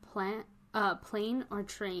 Plane or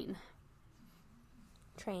train?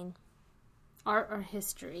 Train. Art or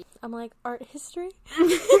history? I'm like, art history?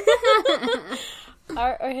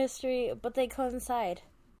 Art or history, but they coincide.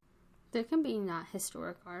 There can be not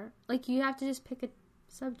historic art. Like, you have to just pick a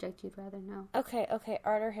subject you'd rather know. Okay,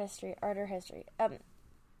 art or history.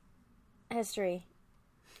 History.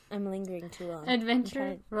 I'm lingering too long.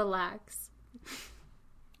 Adventure, relax.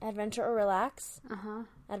 Adventure or relax? Uh-huh.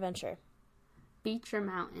 Adventure. Beach or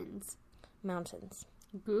mountains? Mountains.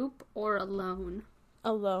 Group or alone?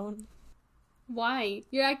 Alone. Why?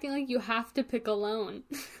 You're acting like you have to pick alone.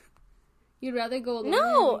 You'd rather go alone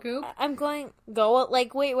no, than a group? I'm going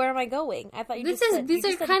like wait, where am I going? I thought you these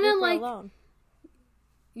are kind of like alone.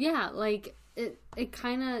 Yeah, like it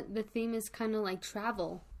kind of the theme is kind of like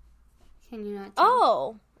travel. Can you not tell?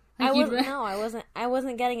 Oh. Like I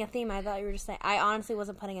wasn't getting a theme. I thought you were just saying. I honestly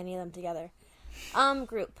wasn't putting any of them together.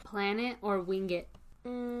 Group. Planet or wing it?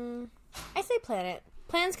 I say planet.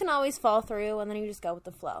 Plans can always fall through and then you just go with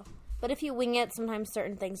the flow. But if you wing it, sometimes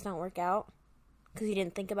certain things don't work out. Because you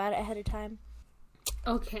didn't think about it ahead of time.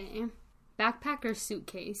 Okay. Backpack or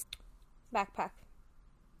suitcase? Backpack.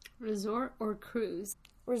 Resort or cruise?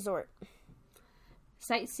 Resort.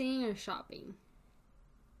 Sightseeing or shopping?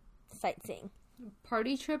 Sightseeing.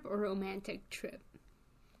 Party trip or romantic trip?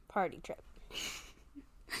 Party trip.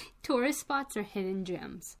 Tourist spots or hidden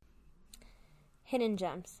gems? Hidden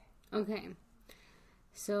gems. Okay.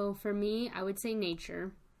 So for me, I would say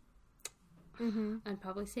nature. I'd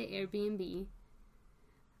probably say Airbnb.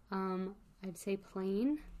 I'd say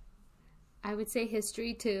plane. I would say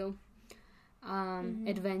history too.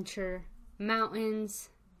 Adventure, mountains,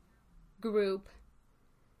 group.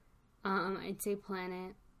 I'd say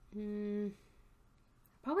planet.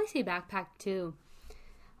 Probably say backpack too.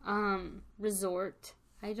 Resort.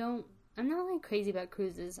 I'm not like crazy about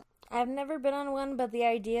cruises. I've never been on one, but the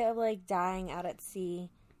idea of like dying out at sea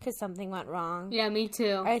because something went wrong. Yeah, me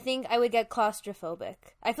too. I think I would get claustrophobic.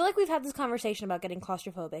 I feel like we've had this conversation about getting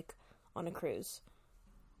claustrophobic on a cruise.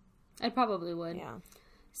 I probably would. Yeah.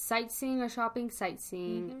 Sightseeing or shopping?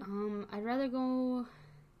 Sightseeing. I'd rather go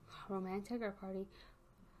romantic or party.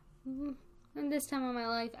 And this time of my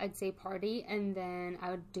life, I'd say party, and then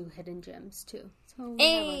I would do hidden gems too. So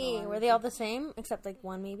hey, were they all the same except like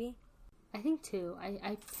one maybe? I think two.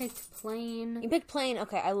 I picked plane. You picked plane.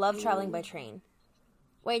 Okay, I love traveling by train.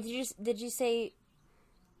 Wait, did you say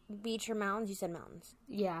beach or mountains? You said mountains.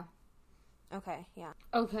 Yeah. Okay, yeah.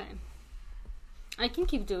 Okay. I can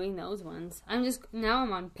keep doing those ones. I'm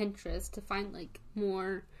on Pinterest to find like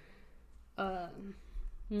more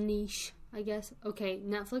niche, I guess. Okay,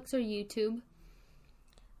 Netflix or YouTube?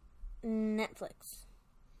 Netflix.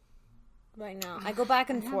 Right now. I go back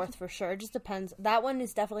and forth for sure. It just depends. That one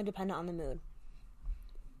is definitely dependent on the mood.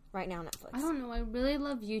 Right now, Netflix. I don't know. I really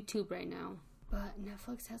love YouTube right now. But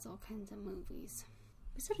Netflix has all kinds of movies.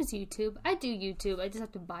 But so does YouTube. I do YouTube. I just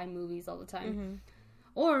have to buy movies all the time. Mm-hmm.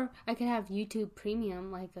 Or I could have YouTube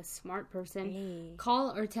Premium like a smart person. Hey.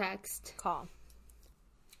 Call or text? Call.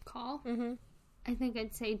 Call? Mm-hmm. I think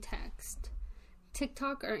I'd say text.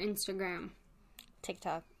 TikTok or Instagram?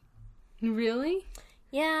 TikTok. Really?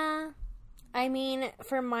 Yeah. I mean,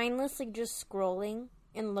 for mindless, like, just scrolling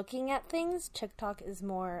and looking at things, TikTok is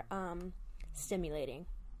more, stimulating.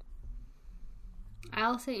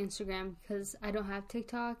 I'll say Instagram because I don't have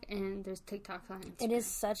TikTok and there's TikToks on Instagram. It is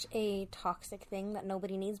such a toxic thing that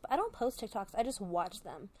nobody needs, but I don't post TikToks, I just watch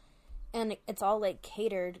them. And it's all, like,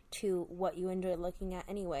 catered to what you enjoy looking at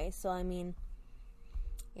anyway, so, I mean,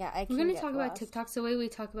 yeah, I can We're going to talk about TikToks the way we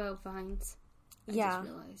talk about Vines. I just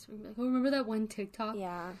realized. We're like, oh, remember that one TikTok?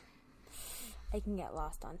 Yeah. I can get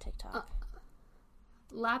lost on TikTok.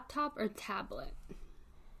 Laptop or tablet?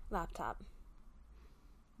 Laptop.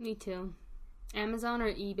 Me too. Amazon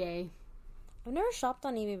or eBay? I've never shopped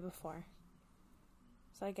on eBay before.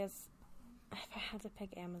 So I guess if I had to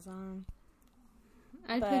pick Amazon.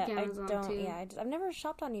 I'd pick Amazon too. Yeah, I've never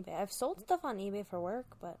shopped on eBay. I've sold stuff on eBay for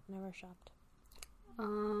work, but never shopped.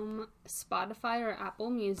 Spotify or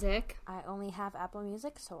Apple Music? I only have Apple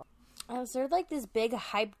Music, so... Is there like this big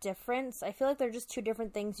hype difference? I feel like they're just two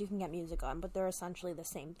different things you can get music on, but they're essentially the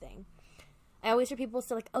same thing. I always hear people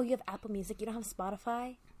say like, "Oh, you have Apple Music, you don't have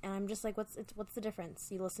Spotify," and I'm just like, "What's the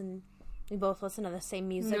difference? We both listen to the same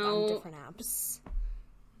music on different apps."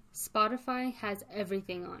 Spotify has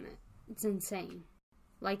everything on it. It's insane.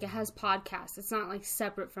 Like it has podcasts. It's not like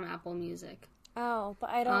separate from Apple Music. Oh, but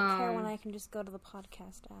I don't care when I can just go to the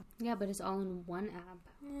podcast app. Yeah, but it's all in one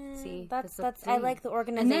app. See, that's I like the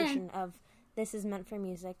organization of this is meant for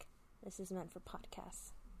music, this is meant for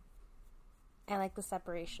podcasts. I like the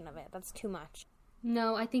separation of it. That's too much.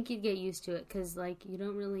 No, I think you'd get used to it because, like, you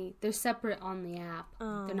don't really... They're separate on the app.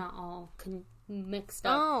 Oh. They're not all mixed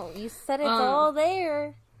up. Oh, you said it's all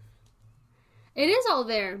there. It is all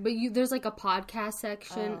there, but there's, like, a podcast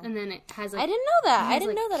section, and then it has, like... I didn't know that. I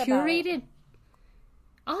didn't know that about it.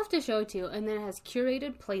 I'll have to show it to you. And then it has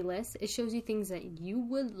curated playlists. It shows you things that you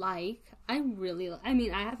would like. I haven't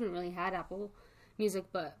really had Apple Music,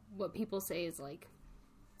 but what people say is, like,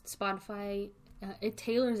 Spotify... it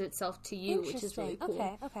tailors itself to you, which is really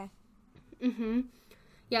cool. Okay. Mm-hmm.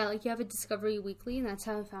 Yeah, like you have a Discovery Weekly, and that's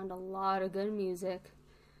how I found a lot of good music.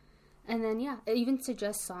 And then, yeah, it even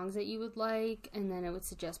suggests songs that you would like, and then it would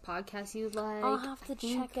suggest podcasts you would like. I'll have to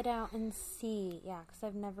check it out and see. Yeah, because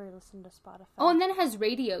I've never listened to Spotify. Oh, and then it has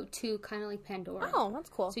radio, too, kind of like Pandora. Oh, that's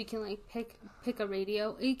cool. So you can, like, pick a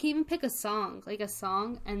radio. You can even pick a song,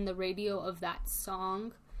 and the radio of that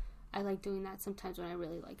song. I like doing that sometimes when I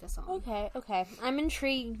really like a song. Okay. I'm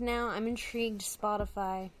intrigued now.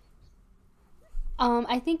 Spotify.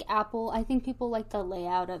 I think people like the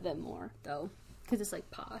layout of it more, though. Because it's, like,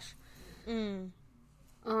 posh. Okay.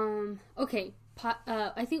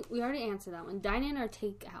 I think we already answered that one. Dine-in or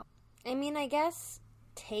take-out? I mean, I guess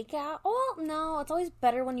take-out. Oh, no. It's always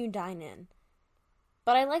better when you dine in.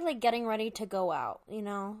 But I like getting ready to go out, you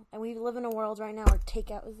know? And we live in a world right now where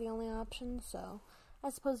take-out is the only option, so... I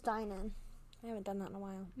suppose dine-in. I haven't done that in a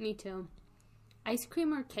while. Me too. Ice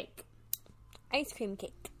cream or cake? Ice cream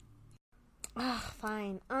cake.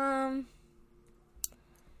 Fine.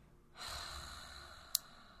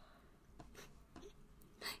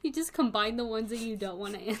 You just combine the ones that you don't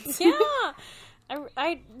want to answer. Yeah!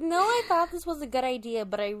 I know I thought this was a good idea,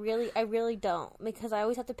 but I really don't, because I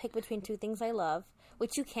always have to pick between two things I love,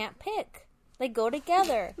 which you can't pick. They go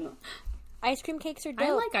together. Ice cream cakes are dope.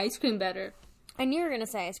 I like ice cream better. I knew you were gonna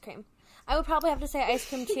say ice cream. I would probably have to say ice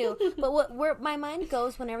cream too. But where my mind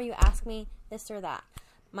goes whenever you ask me this or that,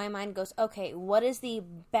 my mind goes, okay, what is the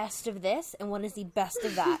best of this and what is the best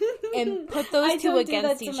of that, and put those two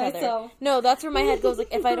against each other. No, that's where my head goes.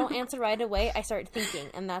 Like, if I don't answer right away, I start thinking,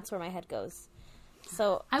 and that's where my head goes.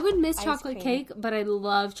 So I would miss chocolate cake, but I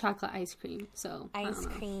love chocolate ice cream. So ice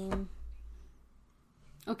cream.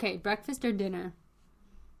 Okay, breakfast or dinner?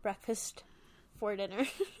 Breakfast for dinner.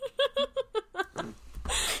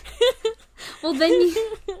 Well, then you...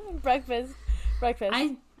 breakfast.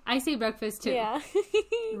 I say breakfast too. Yeah.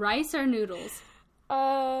 Rice or noodles?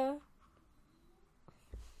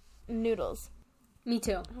 Noodles. Me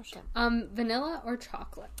too. Oh shit. Vanilla or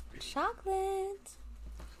chocolate? Chocolate.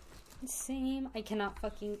 Same. I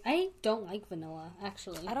don't like vanilla,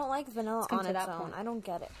 actually. I don't like vanilla on its own. Point. I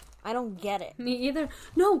don't get it. Me either.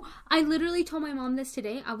 No, I literally told my mom this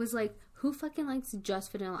today. I was like, who fucking likes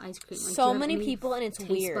just vanilla ice cream? Like, so many people, and it's taste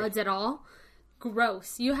weird. Buds at all?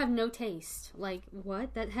 Gross. You have no taste. Like,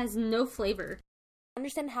 what? That has no flavor. I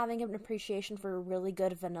understand having an appreciation for a really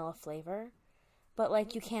good vanilla flavor, but,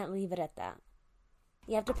 like, you can't leave it at that.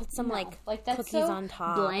 You have to put some, like that's cookies so on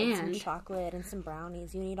top, bland. and some chocolate, and some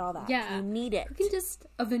brownies. You need all that. Yeah. You need it. You can just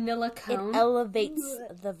a vanilla cone. It elevates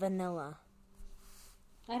the vanilla.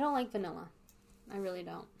 I don't like vanilla. I really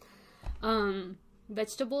don't.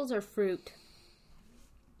 Vegetables or fruit?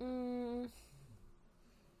 I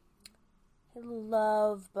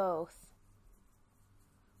love both.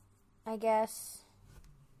 I guess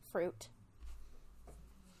fruit.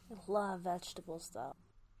 I love vegetables, though.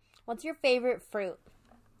 What's your favorite fruit?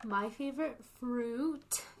 My favorite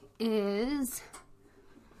fruit is...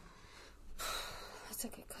 That's a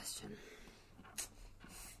good question.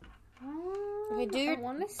 Okay, do your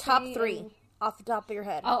top three off the top of your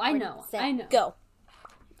head. Oh, I know. Go.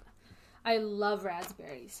 I love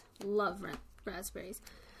raspberries. Raspberries.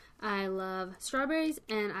 I love strawberries,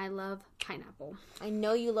 and I love pineapple. I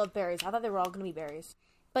know you love berries. I thought they were all going to be berries.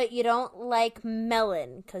 But you don't like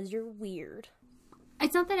melon, because you're weird.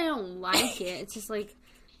 It's not that I don't like it. It's just like,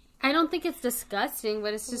 I don't think it's disgusting,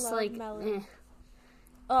 but it's just like, melon.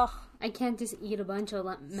 Ugh. I can't just eat a bunch of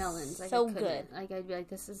melons. Like, so good. Like, I'd be like,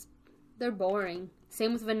 they're boring.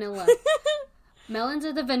 Same with vanilla. Melons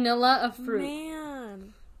are the vanilla of fruit.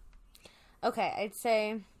 Man. Okay, I'd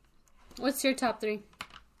say... What's your top three?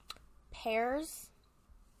 Pears,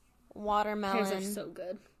 watermelon. Pears are so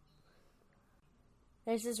good.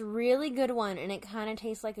 There's this really good one, and it kind of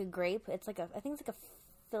tastes like a grape. It's like I think it's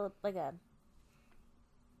like an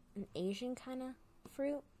Asian kind of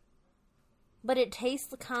fruit, but it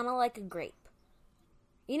tastes kind of like a grape.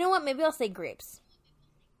 You know what? Maybe I'll say grapes.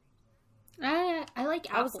 I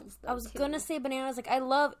like apples. I was gonna say bananas. Like I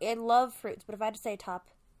love fruits, but if I had to say top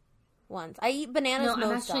ones, I eat bananas. No,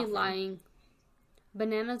 I'm actually lying.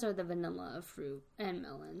 Bananas are the vanilla of fruit and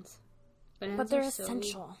melons. Bananas but they're so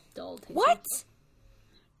essential. Dull tasting. What?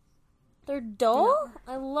 They're dull?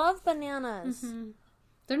 Yeah. I love bananas. Mm-hmm.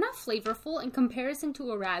 They're not flavorful in comparison to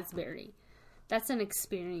a raspberry. That's an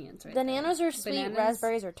experience, right? Bananas are sweet.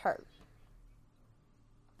 Raspberries are tart.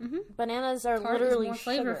 Mm-hmm. Bananas are tart literally is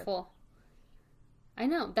more flavorful. I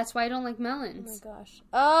know. That's why I don't like melons. Oh my gosh.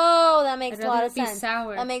 Oh, that makes a lot of sense.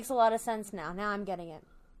 Sour. That makes a lot of sense now. Now I'm getting it.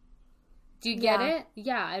 Do you get it?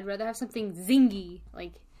 Yeah, I'd rather have something zingy.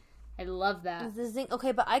 Like, I love that. The zing.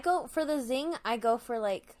 Okay, but I go for the zing. I go for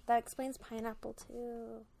like that explains pineapple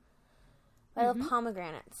too. I love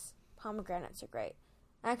pomegranates. Pomegranates are great.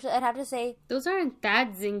 Actually, I'd have to say those aren't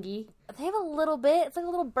that zingy. They have a little bit. It's like a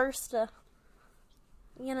little burst of,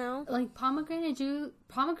 you know, like pomegranates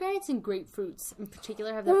and grapefruits in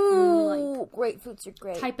particular have their own like grapefruits are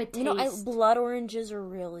great. Type of taste. You know, blood oranges are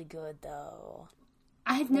really good though.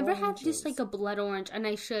 I've never had just like a blood orange, and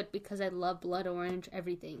I should because I love blood orange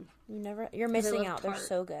everything. You're missing out. They're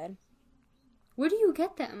so good. Where do you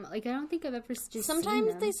get them? Like, I don't think I've ever just Sometimes seen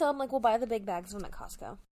them. they sell them, like, we'll buy the big bags of them at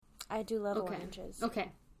Costco. I do love oranges.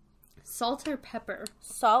 Okay. Salt or pepper?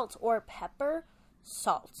 Salt or pepper?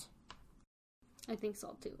 Salt. I think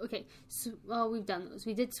salt, too. Okay. So, well, we've done those.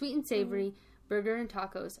 We did sweet and savory, burger and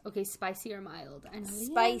tacos. Okay, spicy or mild? I know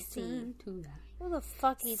spicy. To that. Who the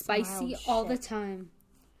fuck eats spicy all shit? the time?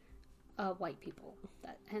 White people.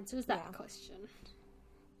 That answers that question.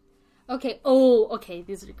 Okay. Oh, okay.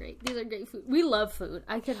 These are great. These are great food. We love food.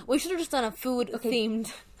 We should have just done a food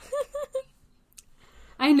themed.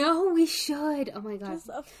 I know we should. Oh my god. Just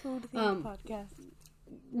a food themed podcast.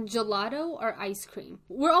 Gelato or ice cream?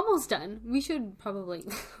 We're almost done. We should probably...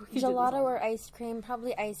 Gelato or ice cream?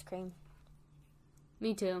 Probably ice cream.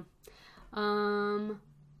 Me too.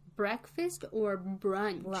 Breakfast or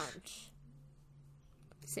brunch? Brunch.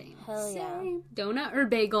 Same. Hell yeah. Same. Donut or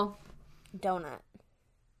bagel? Donut.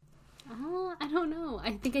 I don't know.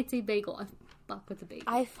 I think I'd say bagel. I fuck with a bagel.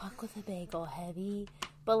 I fuck with a bagel heavy.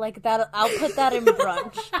 But like that, I'll put that in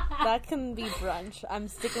brunch. That can be brunch. I'm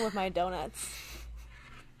sticking with my donuts.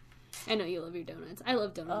 I know you love your donuts. I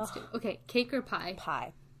love donuts too. Okay, cake or pie?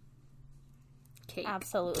 Pie. Cake.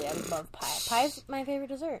 Absolutely, I love pie. Pie's my favorite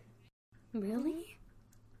dessert. Really?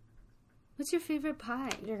 What's your favorite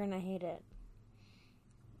pie? You're gonna hate it.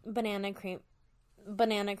 Banana cream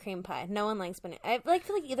pie. No one likes banana. I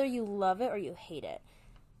feel like either you love it or you hate it.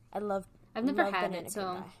 I've never had it,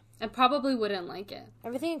 so I probably wouldn't like it.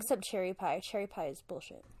 Everything except cherry pie. Cherry pie is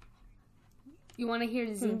bullshit. You want to hear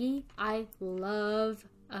zingy? I love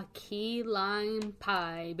a key lime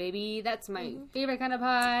pie, baby. That's my favorite kind of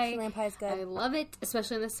pie. Key lime pie is good. I love it,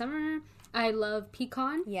 especially in the summer. I love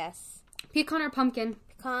pecan. Yes. Pecan or pumpkin?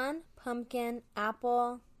 Pecan, pumpkin,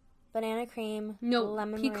 apple, banana cream, no,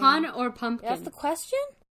 lemon pecan meringue. or pumpkin? That's the question?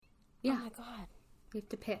 Yeah. Oh my god. You have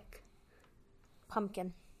to pick.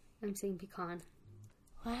 Pumpkin. I'm saying pecan.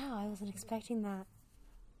 Wow, I wasn't expecting that.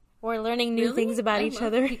 We're learning new things about each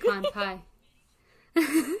other. Pecan pie.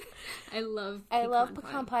 I love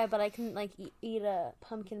pecan pie, but I can like eat a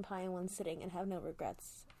pumpkin pie in one sitting and have no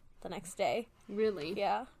regrets the next day. Really?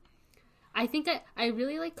 Yeah. I think I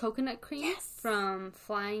really like coconut cream from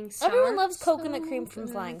Flying Star. Everyone loves coconut cream from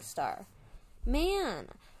Flying Star. Man.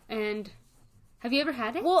 And have you ever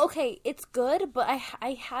had it? Well, okay, it's good, but I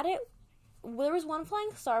had it. There was one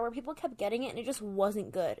Flying Star where people kept getting it and it just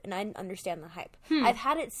wasn't good, and I didn't understand the hype. I've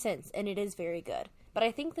had it since, and it is very good. But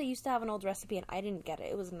I think they used to have an old recipe, and I didn't get it.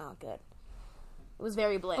 It was not good. It was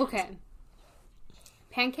very bland. Okay.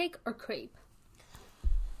 Pancake or crepe?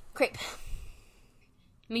 Crepe.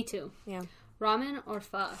 Me too. Yeah. Ramen or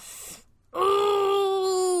pho?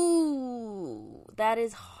 Ooh, that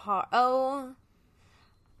is hard. Oh,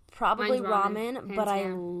 probably Mine's ramen, but I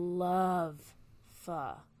down. love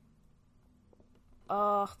pho.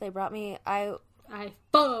 Oh, they brought me. I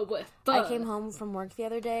pho with pho. I came home from work the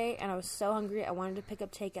other day and I was so hungry. I wanted to pick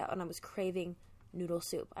up takeout and I was craving noodle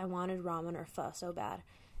soup. I wanted ramen or pho so bad.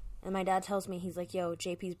 And my dad tells me, he's like, yo,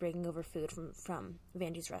 JP's bringing over food from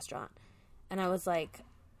Vanjie's restaurant. And I was like,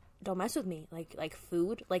 don't mess with me. Like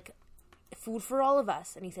food for all of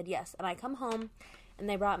us. And he said yes. And I come home and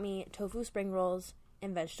they brought me tofu spring rolls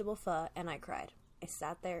and vegetable pho, and I cried. I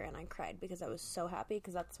sat there and I cried because I was so happy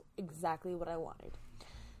because that's exactly what I wanted.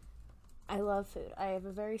 I love food. I have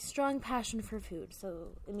a very strong passion for food, so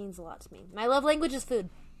it means a lot to me. My love language is food.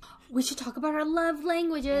 We should talk about our love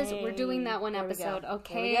languages. Hey, we're doing that one there we episode, go.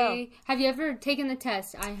 okay? There we go. Have you ever taken the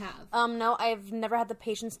test? I have. No, I've never had the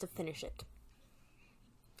patience to finish it.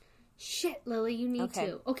 Shit, Lily, you need Okay.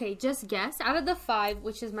 to. Okay, just guess out of the 5,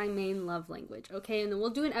 which is my main love language, okay? And then we'll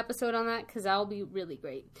do an episode on that because that'll be really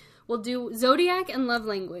great. We'll do Zodiac and love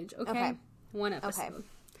language, okay? One episode. Okay.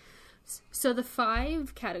 So the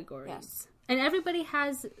 5 categories. Yes. And everybody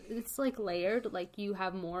has, it's like layered, like you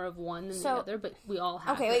have more of one than the other, but we all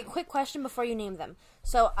have Okay, them. wait, quick question before you name them.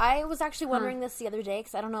 So I was actually wondering this the other day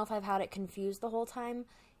because I don't know if I've had it confused the whole time.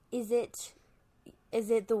 Is it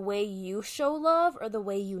the way you show love or the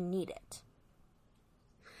way you need it?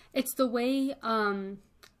 It's the way,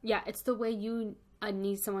 it's the way you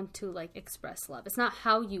need someone to, like, express love. It's not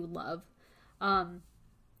how you love.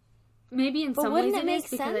 Maybe in some ways wouldn't it make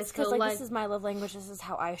is because sense? Because, like, this is my love language. This is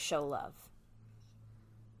how I show love.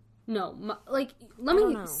 No, let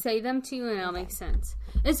me say them to you and it'll make sense.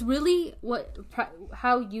 It's really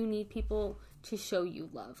how you need people to show you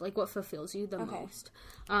love. Like, what fulfills you the most.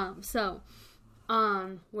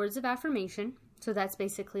 Words of affirmation. So that's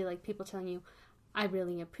basically, like, people telling you, I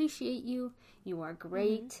really appreciate you. You are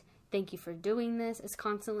great. Mm-hmm. Thank you for doing this. It's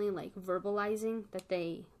constantly, like, verbalizing that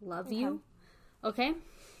they love you. Okay?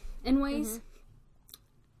 In ways.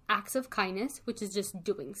 Acts of kindness, which is just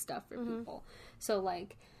doing stuff for people. So,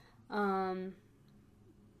 like, them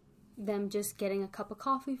just getting a cup of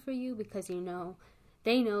coffee for you because they know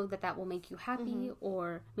that will make you happy,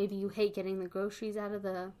 or maybe you hate getting the groceries out of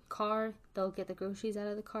the car. They'll get the groceries out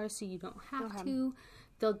of the car so you don't have to.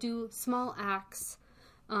 They'll do small acts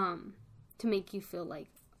to make you feel, like,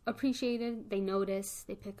 appreciated. They notice,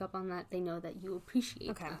 they pick up on that, they know that you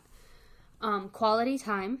appreciate that. Quality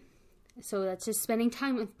time. So that's just spending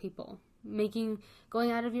time with people.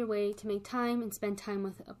 Going out of your way to make time and spend time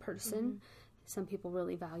with a person. Some people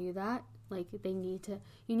really value that. Like, you need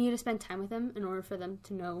to spend time with them in order for them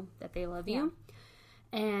to know that they love you.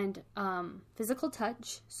 And physical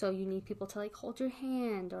touch, so you need people to like hold your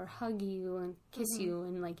hand or hug you and kiss you,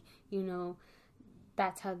 and like, you know,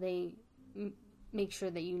 that's how they make sure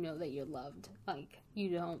that you know that you're loved, like you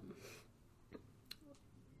don't.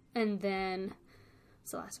 And then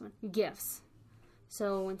what's the last one? Gifts.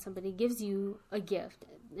 So when somebody gives you a gift,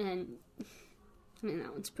 and I mean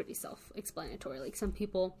that one's pretty self-explanatory, like some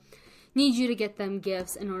people need you to get them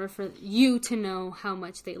gifts in order for you to know how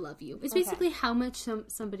much they love you. It's basically how much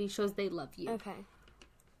somebody shows they love you.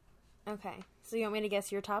 Okay. So you want me to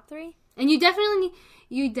guess your top 3? And you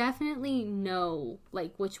definitely know,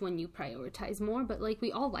 like, which one you prioritize more, but, like,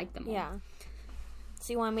 we all like them all. Yeah.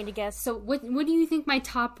 So you want me to guess? So what do you think my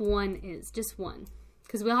top 1 is? Just one.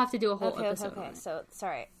 Because we'll have to do a whole episode on it. So,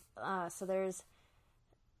 sorry.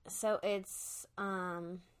 So it's,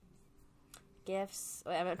 gifts.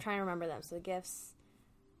 I'm trying to remember them. So the gifts,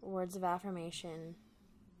 words of affirmation,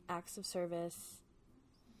 acts of service,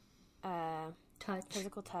 touch,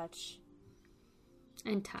 physical touch,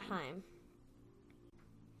 and time.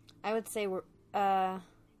 I would say I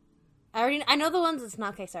know the ones it's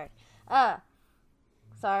not. Okay, sorry.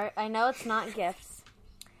 I know it's not gifts.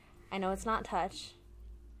 I know it's not touch.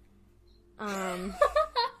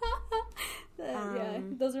 Yeah,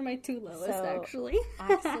 those are my 2 lowest, actually.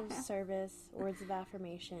 Acts of service, words of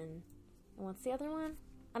affirmation, and what's the other one?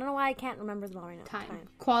 I don't know why I can't remember them all right now. Time.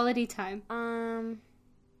 Quality time.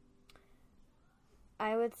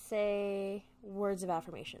 I would say words of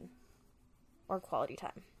affirmation or quality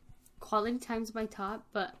time. Quality time's my top,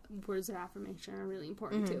 but words of affirmation are really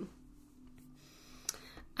important too.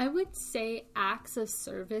 I would say acts of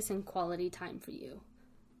service and quality time for you.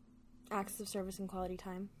 Acts of service and quality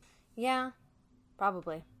time. Yeah,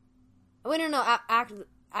 probably. Wait, no.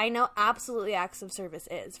 I know absolutely acts of service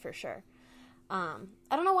is, for sure. I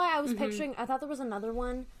don't know why I was picturing... I thought there was another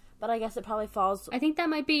one, but I guess it probably falls... I think that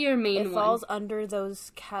might be your main one. It falls under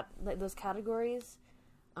those those categories.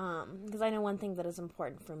 Because I know one thing that is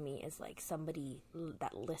important for me is, like, somebody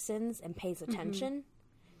that listens and pays attention.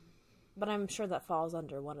 But I'm sure that falls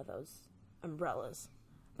under one of those umbrellas.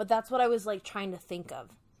 But that's what I was, like, trying to think of.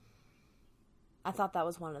 I thought that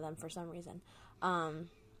was one of them for some reason.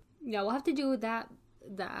 Yeah, we'll have to do that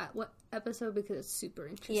what episode, because it's super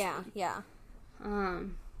interesting. Yeah.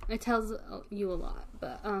 It tells you a lot,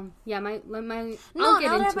 but yeah, my No, I'll get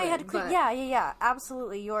now that into my head. but... Yeah.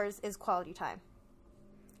 Absolutely, yours is quality time.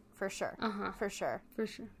 For sure. For sure.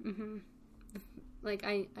 Like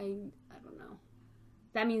I don't know.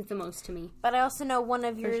 That means the most to me. But I also know one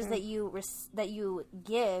of yours that you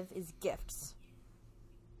give is gifts.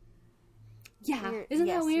 Yeah, isn't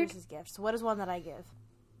that weird? Yours is gifts. What is one that I give?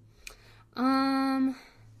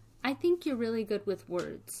 I think you're really good with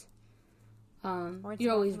words.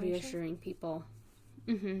 You're always reassuring people.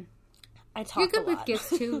 I talk. You're good with gifts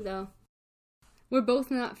too, though. We're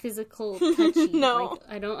both not physical, touchy. No,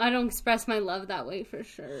 like, I don't express my love that way for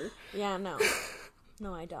sure. Yeah, no,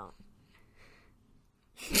 I don't.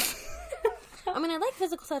 I mean, I like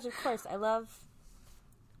physical touch, of course. I love,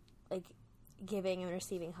 like, giving and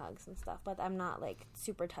receiving hugs and stuff, but I'm not, like,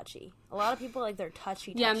 super touchy. A lot of people, like, they're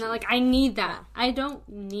touchy. Yeah, I'm not like, I need that. Yeah. I don't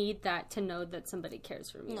need that to know that somebody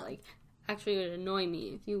cares for me. No. Like, actually, it would annoy me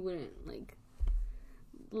if you wouldn't, like,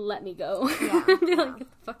 let me go. Yeah. Be like,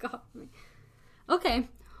 get the fuck off me. Okay.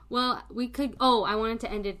 Well, we could... Oh, I wanted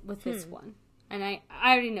to end it with this one. And I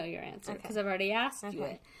already know your answer, because I've already asked you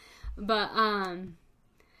it. But,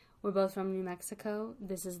 we're both from New Mexico.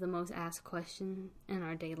 This is the most asked question in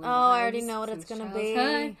our daily lives. Oh, I already know what it's going to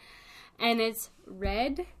be. And it's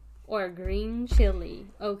red or green chili,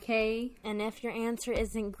 okay? And if your answer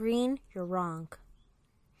isn't green, you're wrong.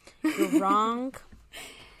 You're wrong.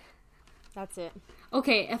 That's it.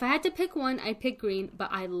 Okay, if I had to pick one, I'd pick green, but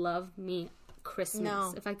I love me Christmas.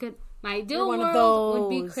 No. If I could, my ideal world would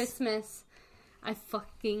be Christmas. I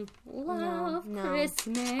fucking love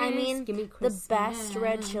Christmas. I mean, give me Christmas. The best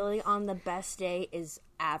red chili on the best day is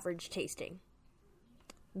average tasting.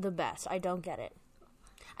 The best. I don't get it.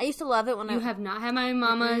 I used to love it when You have not had my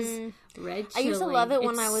mama's red chili. I used to love it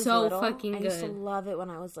when I was little. Fucking good. I used to love it when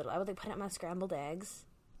I was little. I would like put it in my scrambled eggs.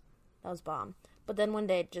 That was bomb. But then one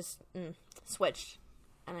day it just switched,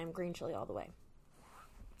 and I'm green chili all the way.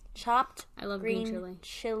 Chopped I love green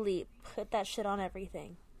chili. Put that shit on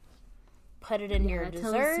everything. Put it in your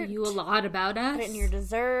dessert. Tells you a lot about us. Put it in your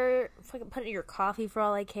dessert. Put it in your coffee for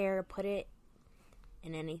all I care. Put it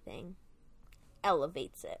in anything.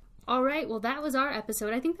 Elevates it. All right. Well, that was our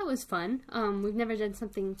episode. I think that was fun. We've never done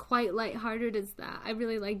something quite lighthearted as that. I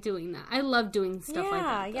really like doing that. I love doing stuff like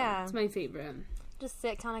that. Yeah. It's my favorite. Just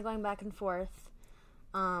sit kind of going back and forth.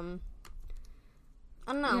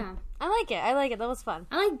 I don't know. Yeah. I like it. That was fun.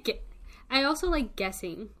 I also like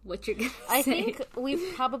guessing what you're gonna say. I think we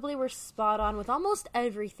probably were spot on with almost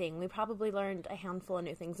everything. We probably learned a handful of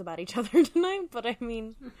new things about each other tonight, but I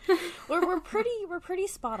mean, we're pretty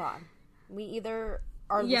spot on. We either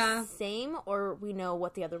are the same or we know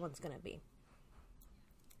what the other one's gonna be.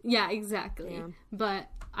 Yeah, exactly. Yeah. But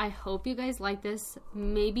I hope you guys like this.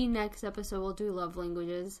 Maybe next episode we'll do love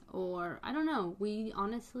languages, or I don't know. We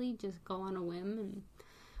honestly just go on a whim, and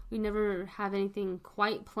we never have anything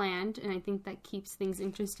quite planned, and I think that keeps things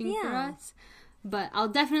interesting for us. But I'll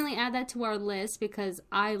definitely add that to our list because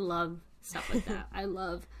I love stuff like that. I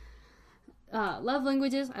love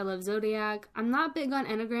languages. I love Zodiac. I'm not big on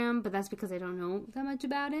Enneagram, but that's because I don't know that much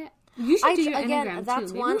about it. You should do your Enneagram,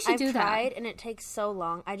 that's too. one I've tried, and it takes so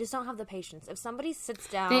long. I just don't have the patience. If somebody sits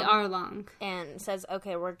down... They are long. ...and says,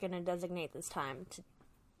 okay, we're going to designate this time to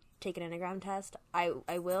take an Enneagram test, I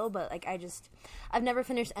will, but, like, I've never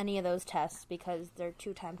finished any of those tests because they're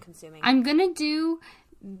too time-consuming. I'm going to do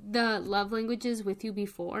the love languages with you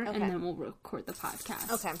before, and then we'll record the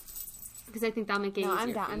podcast. Okay. Because I think that'll make it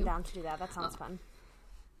easier I'm down to do that. That sounds fun.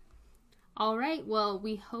 All right. Well,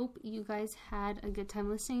 we hope you guys had a good time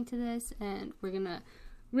listening to this, and we're going to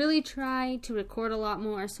really try to record a lot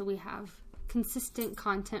more so we have consistent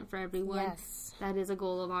content for everyone. Yes. That is a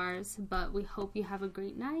goal of ours, but we hope you have a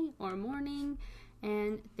great night or morning,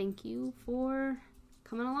 and thank you for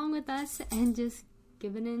coming along with us and just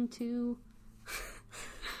giving into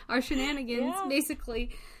our shenanigans,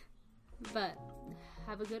 basically. But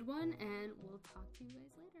have a good one, and we'll talk to you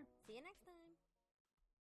guys later. See you next time.